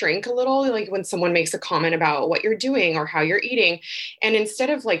kind of shrink a little, like when someone makes a comment about what you're doing or how you're eating. And instead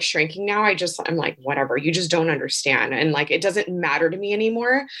of like shrinking now, I'm like, whatever, you just don't understand. And like, it doesn't matter to me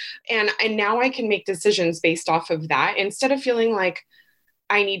anymore. And now I can make decisions based off of that instead of feeling like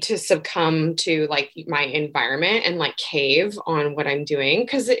I need to succumb to like my environment and like cave on what I'm doing.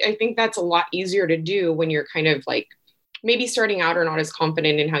 Cause I think that's a lot easier to do when you're kind of like maybe starting out or not as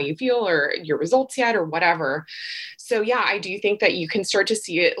confident in how you feel or your results yet or whatever. So yeah, I do think that you can start to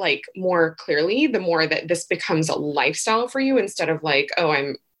see it like more clearly, the more that this becomes a lifestyle for you instead of like, oh,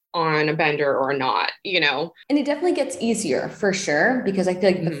 I'm on a bender or not, And it definitely gets easier for sure, because I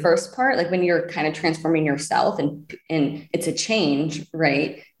feel like the first part, like when you're kind of transforming yourself and it's a change,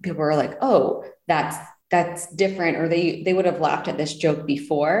 right? People are like, oh, that's different. Or they would have laughed at this joke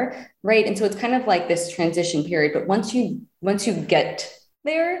before. Right. And so it's kind of like this transition period. But once you get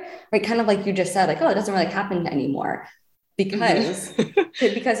there, right, kind of like you just said, like, oh, it doesn't really happen anymore because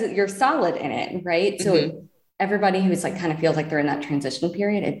you're solid in it. Right. So everybody who's like kind of feels like they're in that transition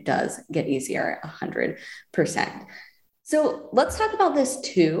period, it does get easier 100%. So let's talk about this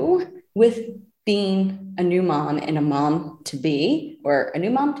too, with being a new mom and a mom to be, or a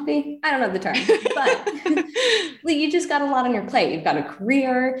new mom to be. I don't know the term, but you just got a lot on your plate. You've got a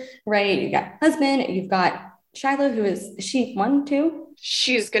career, right? You've got a husband, you've got Shiloh, is she 1, 2?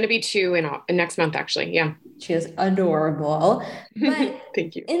 She's going to be 2 in next month, actually. Yeah. She is adorable. But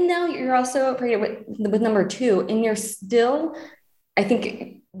thank you. And now you're also pregnant with number 2, and you're still, I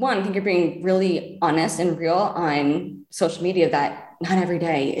think you're being really honest and real on social media that not every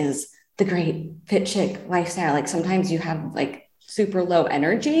day is the great fit chick lifestyle. Like sometimes you have like super low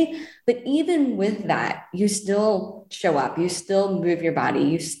energy, but even with that, you still show up, you still move your body,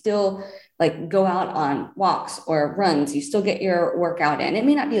 you still like go out on walks or runs, you still get your workout in. It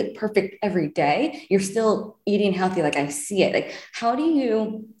may not be like perfect every day. You're still eating healthy. Like I see it. Like, how do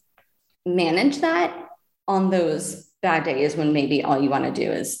you manage that on those bad days when maybe all you want to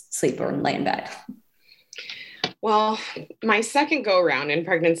do is sleep or lay in bed? Well, my second go around in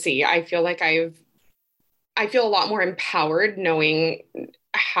pregnancy, I feel like I feel a lot more empowered knowing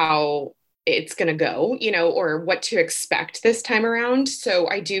how it's going to go, or what to expect this time around. So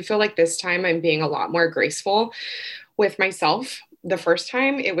I do feel like this time I'm being a lot more graceful with myself. The first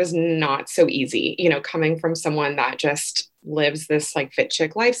time it was not so easy, coming from someone that just lives this like fit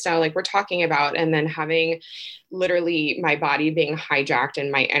chick lifestyle, like we're talking about, and then having literally my body being hijacked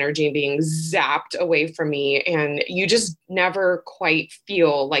and my energy being zapped away from me. And you just never quite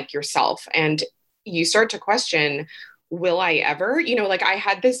feel like yourself. And you start to question, will I ever, like I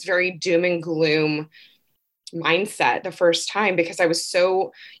had this very doom and gloom mindset the first time because I was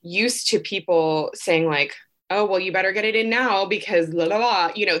so used to people saying like, oh, well, you better get it in now because la la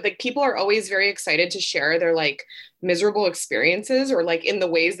la, like people are always very excited to share their like miserable experiences or like in the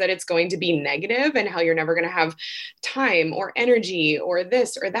ways that it's going to be negative and how you're never going to have time or energy or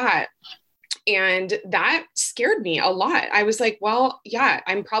this or that. And that scared me a lot. I was like, well, yeah,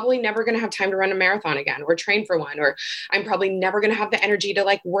 I'm probably never going to have time to run a marathon again or train for one, or I'm probably never going to have the energy to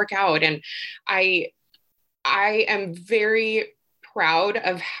like work out. And I am very proud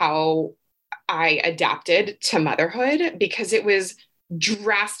of how I adapted to motherhood because it was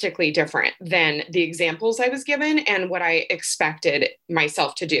drastically different than the examples I was given and what I expected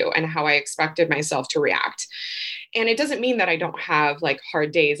myself to do and how I expected myself to react. And it doesn't mean that I don't have like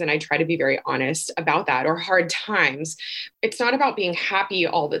hard days. And I try to be very honest about that, or hard times. It's not about being happy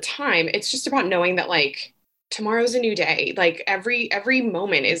all the time. It's just about knowing that like tomorrow's a new day. Like every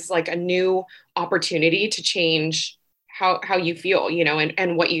moment is like a new opportunity to change how you feel,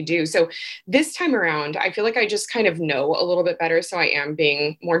 and what you do. So this time around, I feel like I just kind of know a little bit better. So I am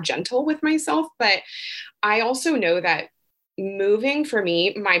being more gentle with myself, but I also know that moving for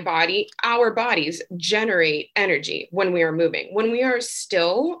me, our bodies generate energy when we are moving. When we are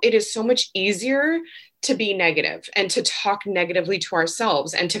still, it is so much easier to be negative and to talk negatively to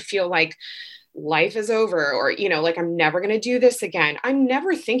ourselves and to feel like life is over, or, like I'm never going to do this again. I'm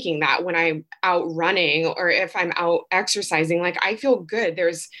never thinking that when I'm out running or if I'm out exercising. Like I feel good.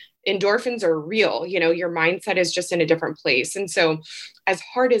 There's endorphins are real, your mindset is just in a different place. And so as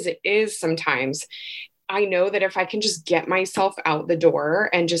hard as it is sometimes, I know that if I can just get myself out the door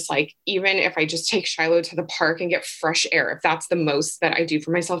and just like, even if I just take Shiloh to the park and get fresh air, if that's the most that I do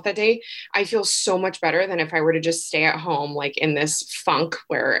for myself that day, I feel so much better than if I were to just stay at home, like in this funk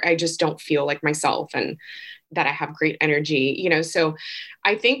where I just don't feel like myself and that I have great energy, So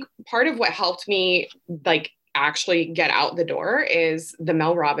I think part of what helped me like actually get out the door is the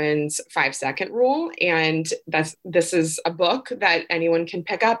Mel Robbins 5-second rule. And this is a book that anyone can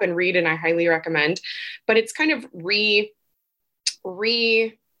pick up and read, and I highly recommend, but it's kind of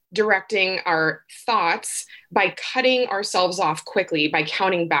redirecting our thoughts by cutting ourselves off quickly by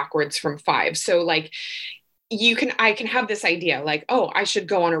counting backwards from 5. So like I can have this idea like, oh, I should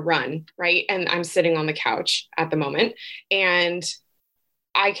go on a run, right? And I'm sitting on the couch at the moment, and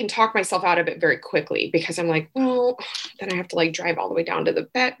I can talk myself out of it very quickly because I'm like, well, then I have to like drive all the way down to the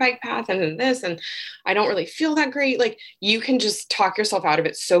bike path and then this, and I don't really feel that great. Like you can just talk yourself out of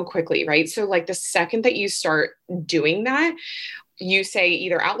it so quickly, right? So like the second that you start doing that, you say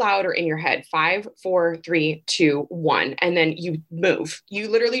either out loud or in your head, 5, 4, 3, 2, 1, and then you move. You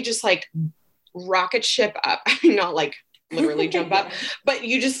literally just like rocket ship up, not like literally jump up, but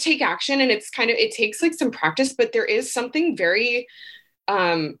you just take action. And it takes like some practice, but there is something very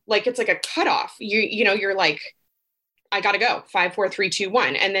like it's like a cutoff. You're like, I gotta go, 5, 4, 3, 2,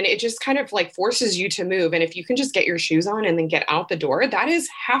 1. And then it just kind of like forces you to move. And if you can just get your shoes on and then get out the door, that is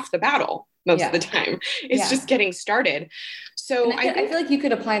half the battle most of the time. It's just getting started. So I feel like you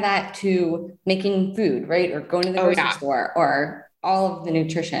could apply that to making food, right? Or going to the grocery store, or all of the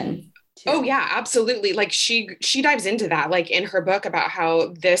nutrition too. Oh yeah, absolutely. Like she dives into that, like in her book, about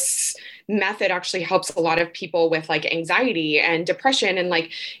how this method actually helps a lot of people with like anxiety and depression and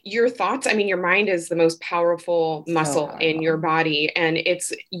like your thoughts. I mean, your mind is the most powerful muscle in your body, and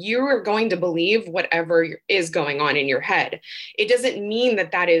you're going to believe whatever is going on in your head. It doesn't mean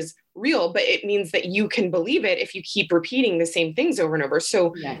that is real, but it means that you can believe it if you keep repeating the same things over and over.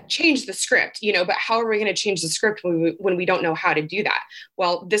 So change the script, but how are we going to change the script when we don't know how to do that?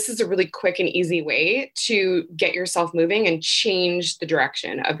 Well, this is a really quick and easy way to get yourself moving and change the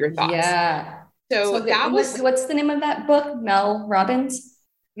direction of your thoughts. Yeah. So that what's the name of that book? Mel Robbins?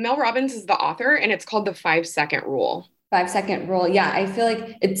 Mel Robbins is the author, and it's called the 5-second rule. 5-second rule. Yeah. I feel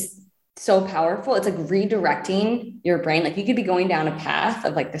like it's so powerful. It's like redirecting your brain. Like you could be going down a path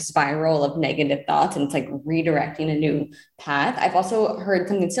of like the spiral of negative thoughts, and it's like redirecting a new path. I've also heard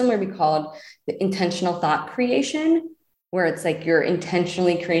something similar be called the intentional thought creation, where it's like you're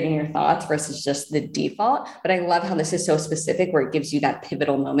intentionally creating your thoughts versus just the default. But I love how this is so specific, where it gives you that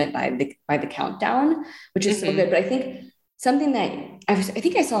pivotal moment by the countdown, which is so good. But I think something that I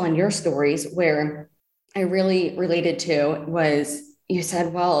think I saw in your stories where I really related to was you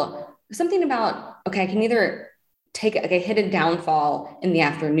said, well, something about, okay, I can either hit a downfall in the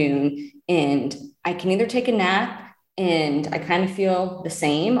afternoon, and I can either take a nap and I kind of feel the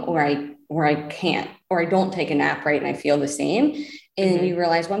same, or I can't, or I don't take a nap, right? And I feel the same. And you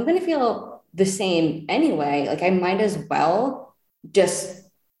realize, well, I'm going to feel the same anyway. Like I might as well just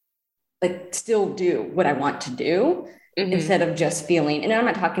like still do what I want to do instead of just feeling. And I'm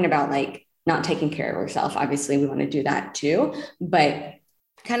not talking about like not taking care of herself. Obviously, we want to do that too, but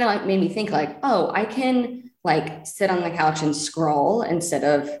kind of like made me think like, oh, I can like sit on the couch and scroll instead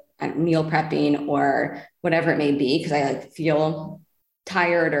of meal prepping or whatever it may be, because I like feel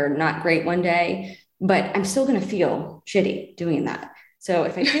tired or not great one day, but I'm still going to feel shitty doing that. So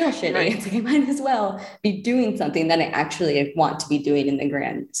if I feel shitty, right, it's like I might as well be doing something that I actually want to be doing in the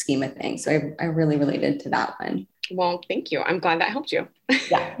grand scheme of things. So I really related to that one. Well, thank you. I'm glad that helped you.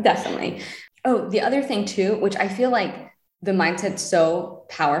 Yeah, definitely. Oh, the other thing too, which I feel like the mindset's so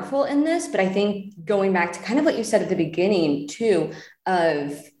powerful in this, but I think going back to kind of what you said at the beginning too,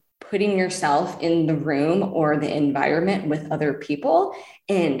 of putting yourself in the room or the environment with other people.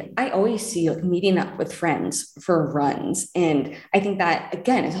 And I always see like meeting up with friends for runs. And I think that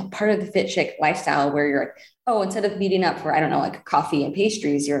again is a part of the fit chick lifestyle where you're like, oh, instead of meeting up for, I don't know, like coffee and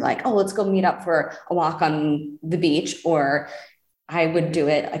pastries, you're like, oh, let's go meet up for a walk on the beach, or I would do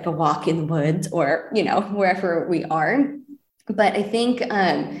it like a walk in the woods, or, you know, wherever we are. But I think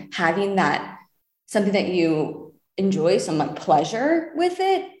having that something that you enjoy, some like pleasure with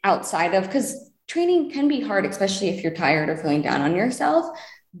it outside of, because training can be hard, especially if you're tired or feeling down on yourself.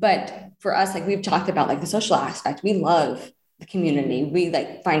 But for us, like we've talked about, like the social aspect, we love the community. We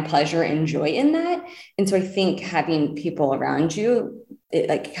like find pleasure and joy in that. And so I think having people around you, it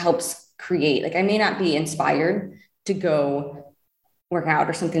like helps create, like I may not be inspired to go work out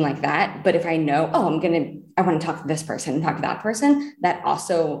or something like that, but if I know, oh, I want to talk to this person and talk to that person, that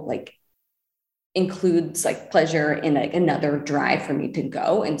also like includes like pleasure in like another drive for me to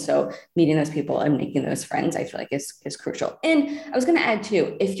go. And so meeting those people and making those friends, I feel like is crucial. And I was going to add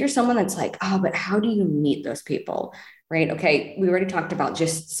too, if you're someone that's like, oh, but how do you meet those people? Right. Okay. We already talked about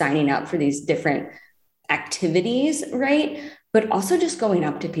just signing up for these different activities, right? But also just going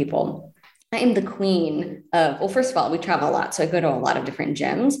up to people. I am the queen of, well, first of all, we travel a lot. So I go to a lot of different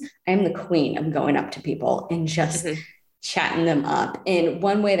gyms. I am the queen of going up to people and just chatting them up. And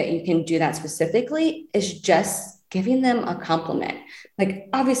one way that you can do that specifically is just giving them a compliment. Like,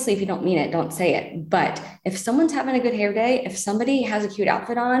 obviously, if you don't mean it, don't say it. But if someone's having a good hair day, if somebody has a cute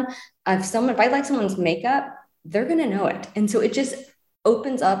outfit on, if I like someone's makeup, they're going to know it. And so it just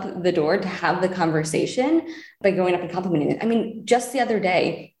opens up the door to have the conversation by going up and complimenting it. I mean, just the other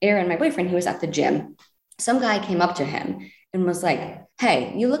day, Aaron, my boyfriend, he was at the gym. Some guy came up to him and was like,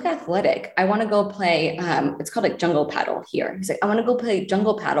 hey, you look athletic. I want to go play, it's called like jungle paddle here. He's like, I want to go play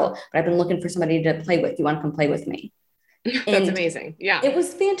jungle paddle, but I've been looking for somebody to play with. You want to come play with me? That's amazing. Yeah. It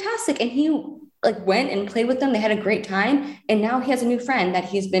was fantastic. And he like went and played with them. They had a great time. And now he has a new friend that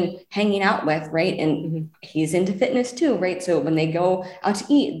he's been hanging out with, right? And he's into fitness too, right? So when they go out to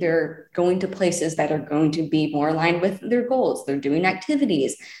eat, they're going to places that are going to be more aligned with their goals. They're doing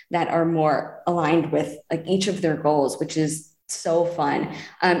activities that are more aligned with like each of their goals, which is so fun.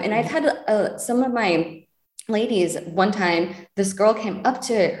 And I've had some of my ladies, one time, this girl came up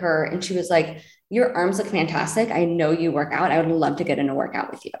to her and she was like, your arms look fantastic. I know you work out. I would love to get in a workout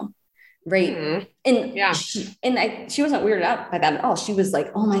with you. Right. And yeah, she wasn't weirded out by that at all. She was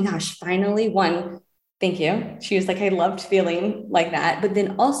like, oh my gosh, finally one. Thank you. She was like, I loved feeling like that. But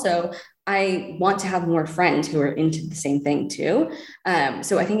then also I want to have more friends who are into the same thing too.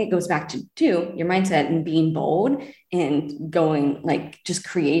 So I think it goes back to your mindset and being bold and going like just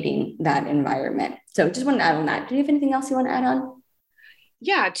creating that environment. So just wanted to add on that. Do you have anything else you want to add on?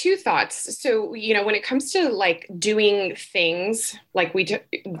 Yeah, two thoughts. So, when it comes to like doing things like we did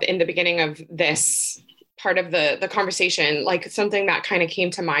in the beginning of this part of the conversation, like something that kind of came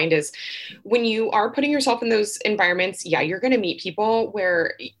to mind is when you are putting yourself in those environments, you're going to meet people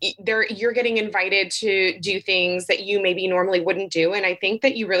where you're getting invited to do things that you maybe normally wouldn't do. And I think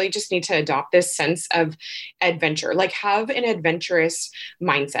that you really just need to adopt this sense of adventure, like have an adventurous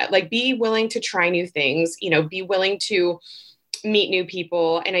mindset, like be willing to try new things, be willing to meet new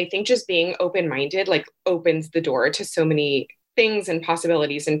people. And I think just being open-minded, like opens the door to so many things and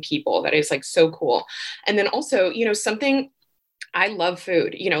possibilities and people that is like so cool. And then also, something, I love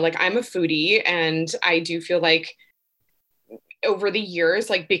food, like I'm a foodie, and I do feel like over the years,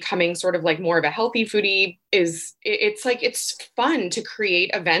 like becoming sort of like more of a healthy foodie it's fun to create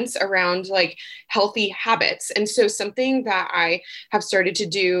events around like healthy habits. And so something that I have started to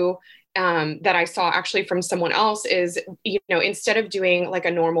do that I saw actually from someone else is, instead of doing like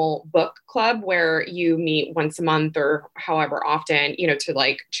a normal book club where you meet once a month or however often, to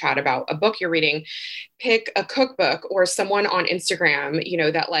like chat about a book you're reading, pick a cookbook or someone on Instagram,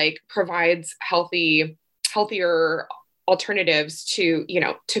 that like provides healthier alternatives to,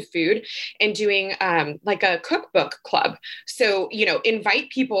 to food, and doing like a cookbook club. So, invite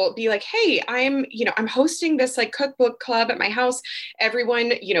people, be like, hey, I'm hosting this like cookbook club at my house.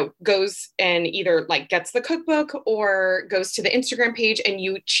 Everyone, goes and either like gets the cookbook or goes to the Instagram page, and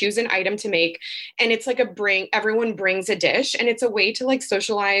you choose an item to make. And it's like everyone brings a dish, and it's a way to like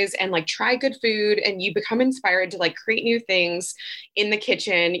socialize and like try good food. And you become inspired to like create new things in the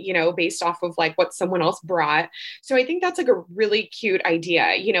kitchen, based off of like what someone else brought. So I think that's like a really cute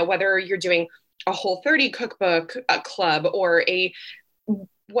idea, whether you're doing a Whole30 cookbook club or a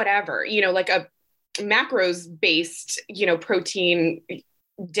whatever, like a macros based, protein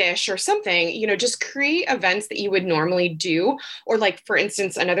dish or something, just create events that you would normally do. Or like, for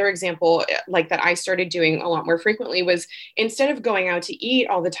instance, another example like that I started doing a lot more frequently was, instead of going out to eat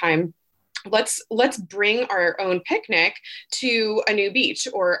all the time, let's bring our own picnic to a new beach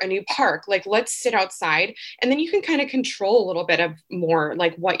or a new park. Like, let's sit outside, and then you can kind of control a little bit of more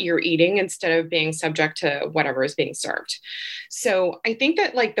like what you're eating instead of being subject to whatever is being served. So I think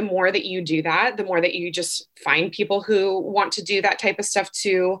that like the more that you do that, the more that you just find people who want to do that type of stuff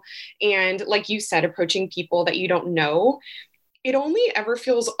too. And like you said, approaching people that you don't know, it only ever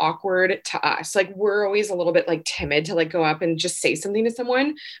feels awkward to us. Like, we're always a little bit like timid to like go up and just say something to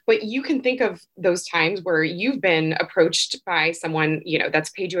someone. But you can think of those times where you've been approached by someone, that's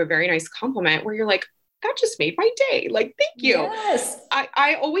paid you a very nice compliment, where you're like, that just made my day. Like, thank you. Yes.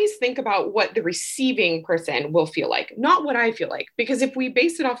 I always think about what the receiving person will feel like, not what I feel like, because if we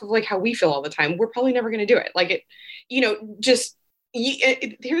base it off of like how we feel all the time, we're probably never going to do it. Like just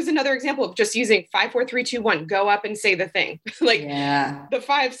here's another example of just using 5, 4, 3, 2, 1, go up and say the thing. Like, the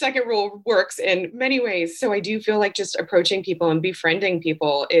 5-second rule works in many ways. So I do feel like just approaching people and befriending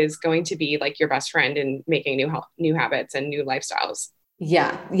people is going to be like your best friend in making new habits and new lifestyles.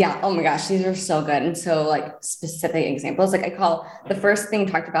 Yeah. Oh my gosh, these are so good. And so like specific examples, like I call the first thing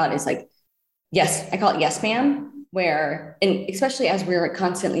talked about is like, yes, I call it yes, ma'am. Where, and especially as we're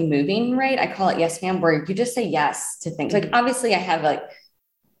constantly moving, right? I call it yes, ma'am, where you just say yes to things. Like, obviously I have like,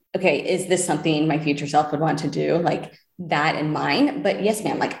 okay, is this something my future self would want to do? Like that in mind, but yes,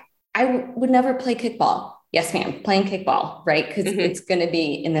 ma'am. Like I would never play kickball. Yes, ma'am, playing kickball, right? Because it's going to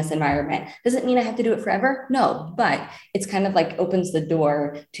be in this environment. Doesn't mean I have to do it forever. No, but it's kind of like opens the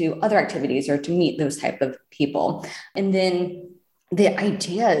door to other activities or to meet those type of people. And then the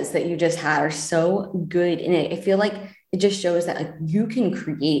ideas that you just had are so good in it. I feel like it just shows that like you can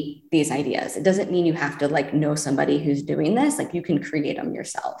create these ideas. It doesn't mean you have to like know somebody who's doing this. Like you can create them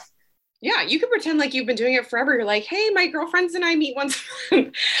yourself. Yeah, you can pretend like you've been doing it forever. You're like, hey, my girlfriends and I meet once a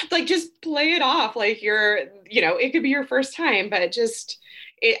month. Like, just play it off like you're, it could be your first time, but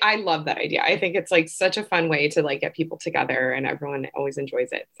I love that idea. I think it's like such a fun way to like get people together, and everyone always enjoys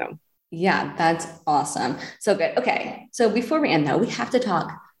it. So yeah, that's awesome. So good. Okay. So before we end though, we have to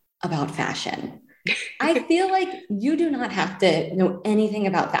talk about fashion. I feel like you do not have to know anything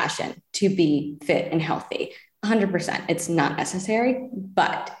about fashion to be fit and healthy. 100%. It's not necessary,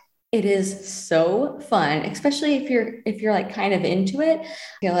 but it is so fun, especially if you're like kind of into it. I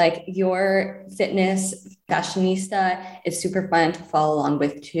feel like your fitness fashionista is super fun to follow along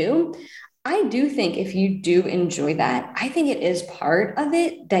with too. I do think if you do enjoy that, I think it is part of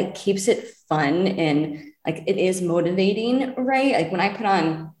it that keeps it fun and like it is motivating, right? Like when I put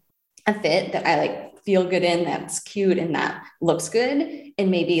on a fit that I like feel good in, that's cute and that looks good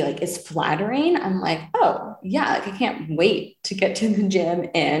and maybe like is flattering, I'm like, oh yeah, like I can't wait to get to the gym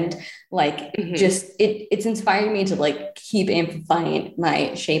and like just it's inspired me to like keep amplifying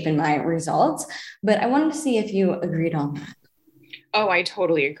my shape and my results. But I wanted to see if you agreed on that. Oh, I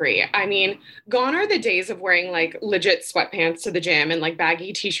totally agree. I mean, gone are the days of wearing like legit sweatpants to the gym and like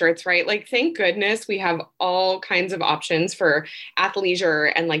baggy t-shirts, right? Like, thank goodness we have all kinds of options for athleisure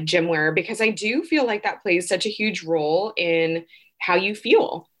and like gym wear, because I do feel like that plays such a huge role in how you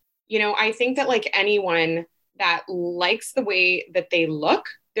feel. I think that like anyone that likes the way that they look,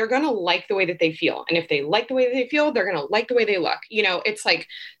 they're going to like the way that they feel. And if they like the way that they feel, they're going to like the way they look. It's like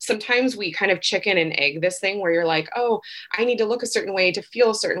sometimes we kind of chicken and egg this thing where you're like, oh, I need to look a certain way to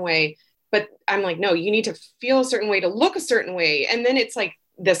feel a certain way. But I'm like, no, you need to feel a certain way to look a certain way. And then it's like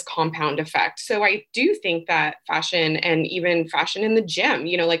this compound effect. So I do think that fashion and even fashion in the gym,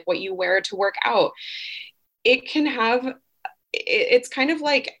 like what you wear to work out, it's kind of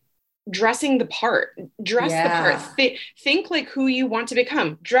like dressing the part, dress the part, think like who you want to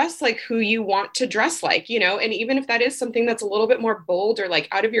become, dress like who you want to dress like, you know, and even if that is something that's a little bit more bold or like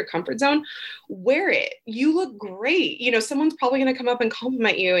out of your comfort zone, wear it. You look great. You know, someone's probably going to come up and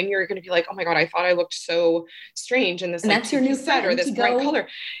compliment you and you're going to be like, oh my God, I thought I looked so strange in this, and like, that's your new set or this bright color.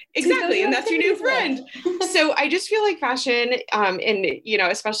 Exactly. And that's your new friend. So I just feel like fashion, and, you know,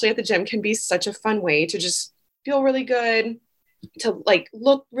 especially at the gym, can be such a fun way to just feel really good, to like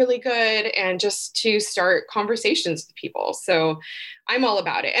look really good, and just to start conversations with people. So I'm all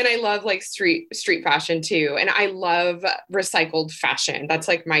about it. And I love like street fashion too. And I love recycled fashion. That's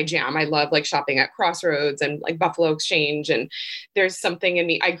like my jam. I love like shopping at Crossroads and like Buffalo Exchange. And there's something in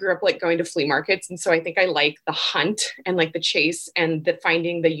me. I grew up like going to flea markets. And so I think I like the hunt and like the chase and the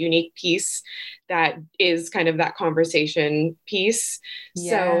finding the unique piece that is kind of that conversation piece.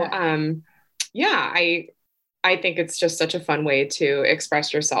 So yeah, I think it's just such a fun way to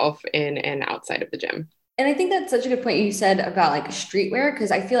express yourself in and outside of the gym. And I think that's such a good point you said about like streetwear, because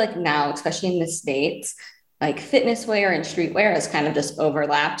I feel like now, especially in the States, like fitness wear and streetwear has kind of just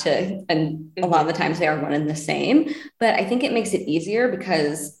overlapped and a lot of the times they are one and the same. But I think it makes it easier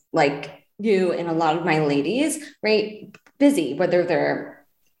because like you and a lot of my ladies, right, busy, whether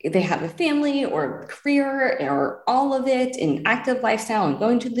they have a family or career or all of it, in active lifestyle and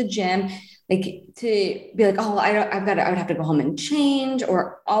going to the gym, like to be like, oh, I would have to go home and change,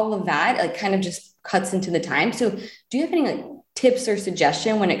 or all of that, like kind of just cuts into the time. So do you have any like tips or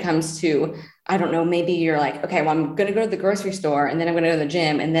suggestion when it comes to, I don't know, maybe you're like, okay, well, I'm going to go to the grocery store and then I'm going to go to the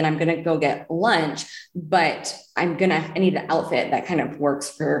gym and then I'm going to go get lunch, but I need an outfit that kind of works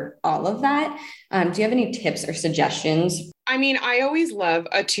for all of that. Do you have any tips or suggestions? I mean, I always love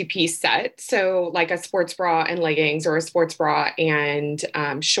a 2-piece set. So like a sports bra and leggings, or a sports bra and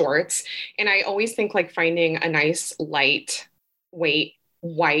shorts. And I always think like finding a nice lightweight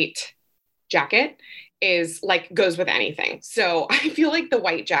white jacket is like goes with anything. So I feel like the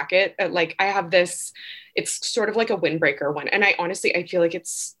white jacket, like I have this, it's sort of like a windbreaker one. And I feel like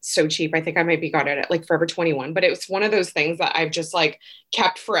it's so cheap. I think I might be got it at like Forever 21, but it was one of those things that I've just like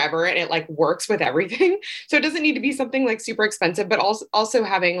kept forever, and it like works with everything. So it doesn't need to be something like super expensive, but also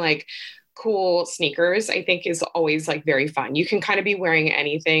having like cool sneakers, I think is always like very fun. You can kind of be wearing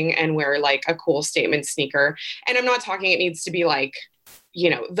anything and wear like a cool statement sneaker. And I'm not talking, it needs to be like, you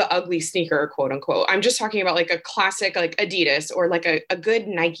know, the ugly sneaker, quote unquote. I'm just talking about like a classic, like Adidas, or like a good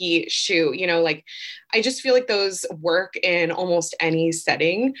Nike shoe, you know, like I just feel like those work in almost any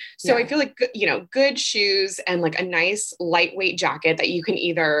setting. So I feel like, you know, good shoes and like a nice lightweight jacket that you can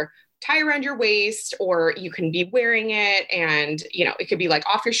either tie around your waist or you can be wearing it, and, you know, it could be like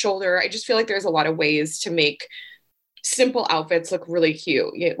off your shoulder. I just feel like there's a lot of ways to make simple outfits look really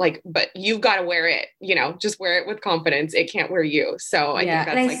cute. Like, but you've got to wear it, you know, just wear it with confidence. It can't wear you. So I think that's,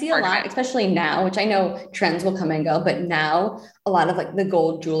 and I like see a lot, especially now, which I know trends will come and go, but now a lot of like the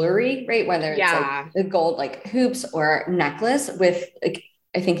gold jewelry, right? Whether it's like the gold, like hoops or necklace with like,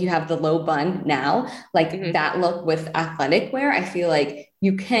 I think you have the low bun now, like that look with athletic wear. I feel like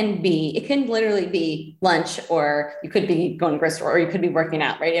it can literally be lunch, or you could be going to the grocery store, or you could be working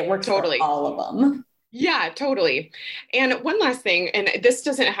out, right? It works totally for all of them. Yeah, totally. And one last thing, and this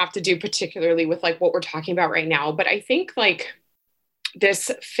doesn't have to do particularly with like what we're talking about right now, but I think like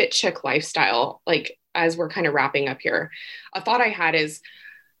this fit chick lifestyle, like as we're kind of wrapping up here, a thought I had is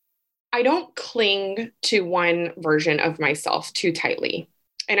I don't cling to one version of myself too tightly.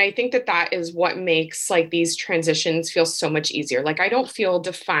 And I think that that is what makes like these transitions feel so much easier. Like I don't feel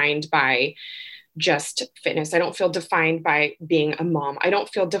defined by just fitness. I don't feel defined by being a mom. I don't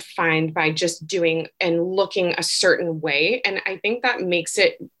feel defined by just doing and looking a certain way. And I think that makes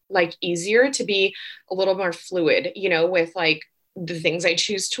it like easier to be a little more fluid, you know, with like the things I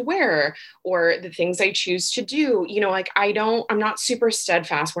choose to wear or the things I choose to do, you know, like I'm not super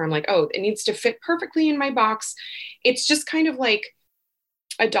steadfast where I'm like, oh, it needs to fit perfectly in my box. It's just kind of like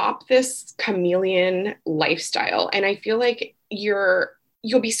adopt this chameleon lifestyle. And I feel like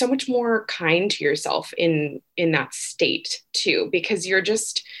you'll be so much more kind to yourself in that state too, because you have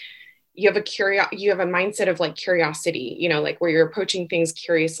a mindset of like curiosity, you know, like where you're approaching things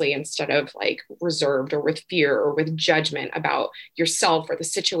curiously instead of like reserved or with fear or with judgment about yourself or the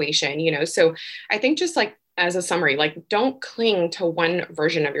situation, you know? So I think just like as a summary, like don't cling to one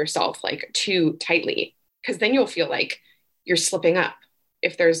version of yourself like too tightly, because then you'll feel like you're slipping up.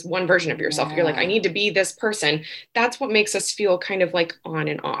 If there's one version of yourself, you're like, I need to be this person. That's what makes us feel kind of like on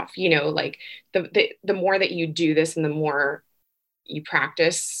and off, you know, like the more that you do this and the more you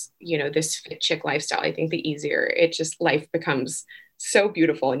practice, you know, this fit chick lifestyle, I think the easier life becomes so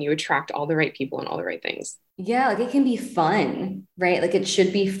beautiful and you attract all the right people and all the right things. Yeah, like it can be fun, right? Like it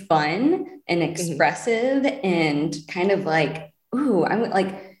should be fun and expressive and kind of like, ooh, I'm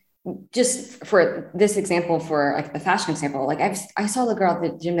like, just for this example, for like the fashion example, like I saw the girl at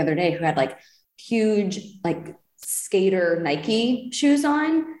the gym the other day who had like huge like skater Nike shoes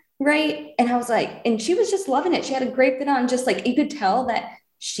on, right? And I was like, and she was just loving it. She had a great fit on, just like you could tell that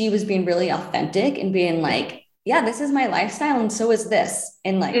she was being really authentic and being like, yeah, this is my lifestyle and so is this.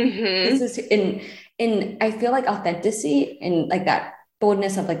 And like this is and I feel like authenticity and like that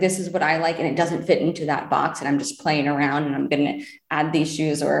boldness of like, this is what I like, and it doesn't fit into that box. And I'm just playing around and I'm going to add these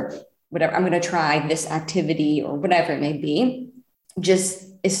shoes or whatever. I'm going to try this activity or whatever it may be, just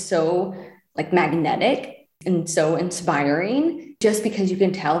is so like magnetic and so inspiring just because you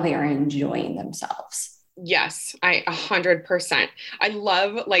can tell they are enjoying themselves. Yes, 100%. I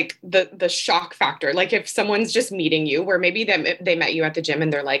love like the shock factor. Like if someone's just meeting you where maybe they met you at the gym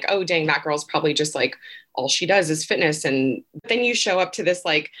and they're like, oh, dang, that girl's probably just like, all she does is fitness. And then you show up to this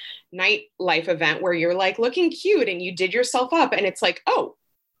like nightlife event where you're like looking cute and you did yourself up. And it's like, oh,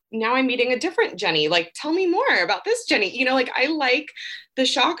 now I'm meeting a different Jenny. Like, tell me more about this Jenny. You know, like I like the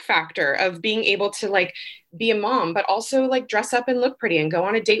shock factor of being able to like be a mom, but also like dress up and look pretty and go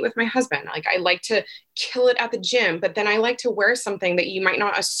on a date with my husband. Like I like to kill it at the gym, but then I like to wear something that you might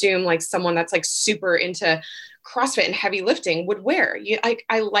not assume like someone that's like super into CrossFit and heavy lifting would wear.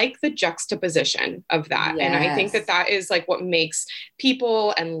 I like the juxtaposition of that. Yes. And I think that is like what makes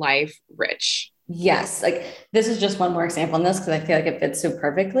people and life rich. Yes. Like this is just one more example in this because I feel like it fits so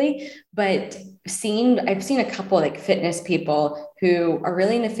perfectly, but I've seen a couple like fitness people who are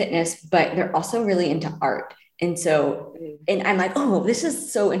really into fitness, but they're also really into art. And so, and I'm like, oh, this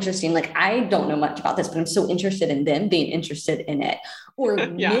is so interesting. Like, I don't know much about this, but I'm so interested in them being interested in it. Or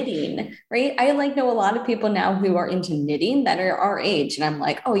knitting, right? I like know a lot of people now who are into knitting that are our age. And I'm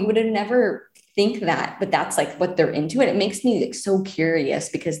like, oh, you would have never think that, but that's like what they're into. And it makes me like so curious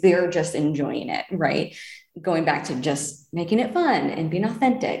because they're just enjoying it, right? Going back to just making it fun and being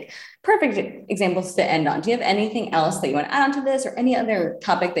authentic. Perfect examples to end on. Do you have anything else that you want to add on to this or any other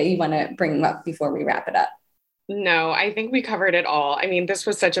topic that you want to bring up before we wrap it up? No, I think we covered it all. I mean, this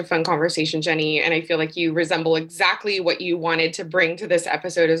was such a fun conversation, Jenny, and I feel like you resemble exactly what you wanted to bring to this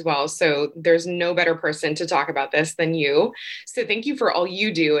episode as well. So there's no better person to talk about this than you. So thank you for all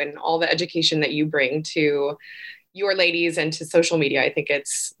you do and all the education that you bring to your ladies and to social media. I think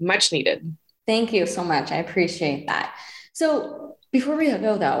it's much needed. Thank you so much. I appreciate that. So before we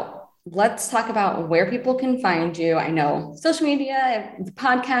go though, let's talk about where people can find you. I know social media, the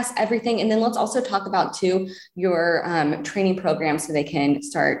podcast, everything. And then let's also talk about too, your training program so they can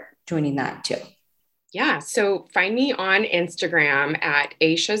start joining that too. Yeah. So find me on Instagram at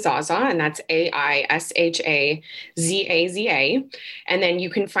Aisha Zaza, and that's AISHAZAZA. And then you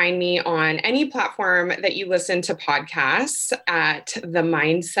can find me on any platform that you listen to podcasts at The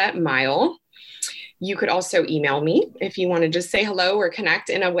Mindset Mile. You could also email me if you want to just say hello or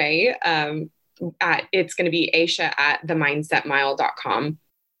connect in a way. It's going to be aisha@themindsetmile.com.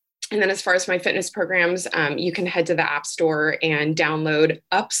 And then as far as my fitness programs, you can head to the App Store and download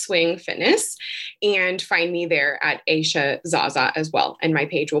Upswing Fitness and find me there at Aisha Zaza as well. And my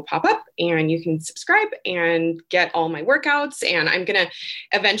page will pop up and you can subscribe and get all my workouts. And I'm going to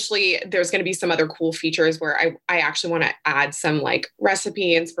eventually, there's going to be some other cool features where I actually want to add some like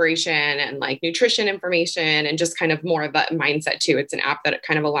recipe inspiration and like nutrition information and just kind of more of that mindset too. It's an app that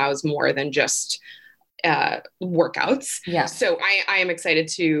kind of allows more than just workouts. Yeah. So I am excited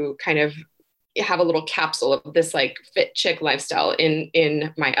to kind of have a little capsule of this like fit chick lifestyle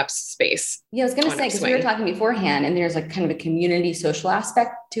in my up space. Yeah, I was going to say, because we were talking beforehand and there's like kind of a community social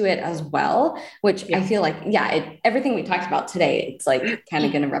aspect to it as well, which I feel like, everything we talked about today, it's like kind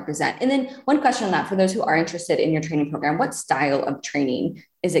of going to represent. And then one question on that, for those who are interested in your training program, what style of training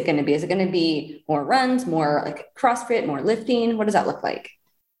is it going to be? Is it going to be more runs, more like CrossFit, more lifting? What does that look like?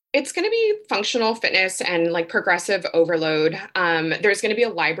 It's going to be functional fitness and like progressive overload. There's going to be a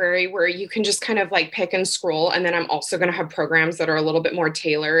library where you can just kind of like pick and scroll. And then I'm also going to have programs that are a little bit more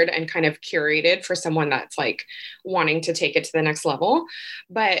tailored and kind of curated for someone that's like wanting to take it to the next level.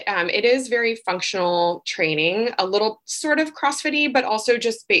 But it is very functional training, a little sort of CrossFit-y, but also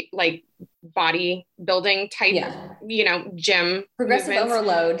just like body building type, gym. Progressive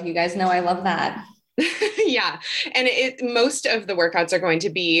overload. You guys know I love that. Yeah. And most of the workouts are going to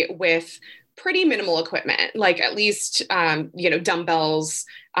be with pretty minimal equipment, like at least, dumbbells.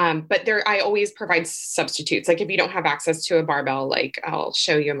 But I always provide substitutes. Like if you don't have access to a barbell, like I'll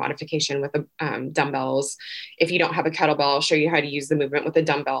show you a modification with the dumbbells. If you don't have a kettlebell, I'll show you how to use the movement with a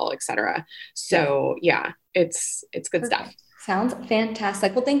dumbbell, et cetera. So it's good stuff. Sounds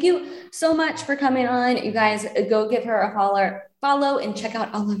fantastic. Well, thank you so much for coming on. You guys go give her a follow and check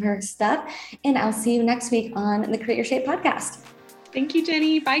out all of her stuff. And I'll see you next week on the Create Your Shape podcast. Thank you,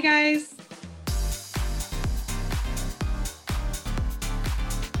 Jenny. Bye, guys.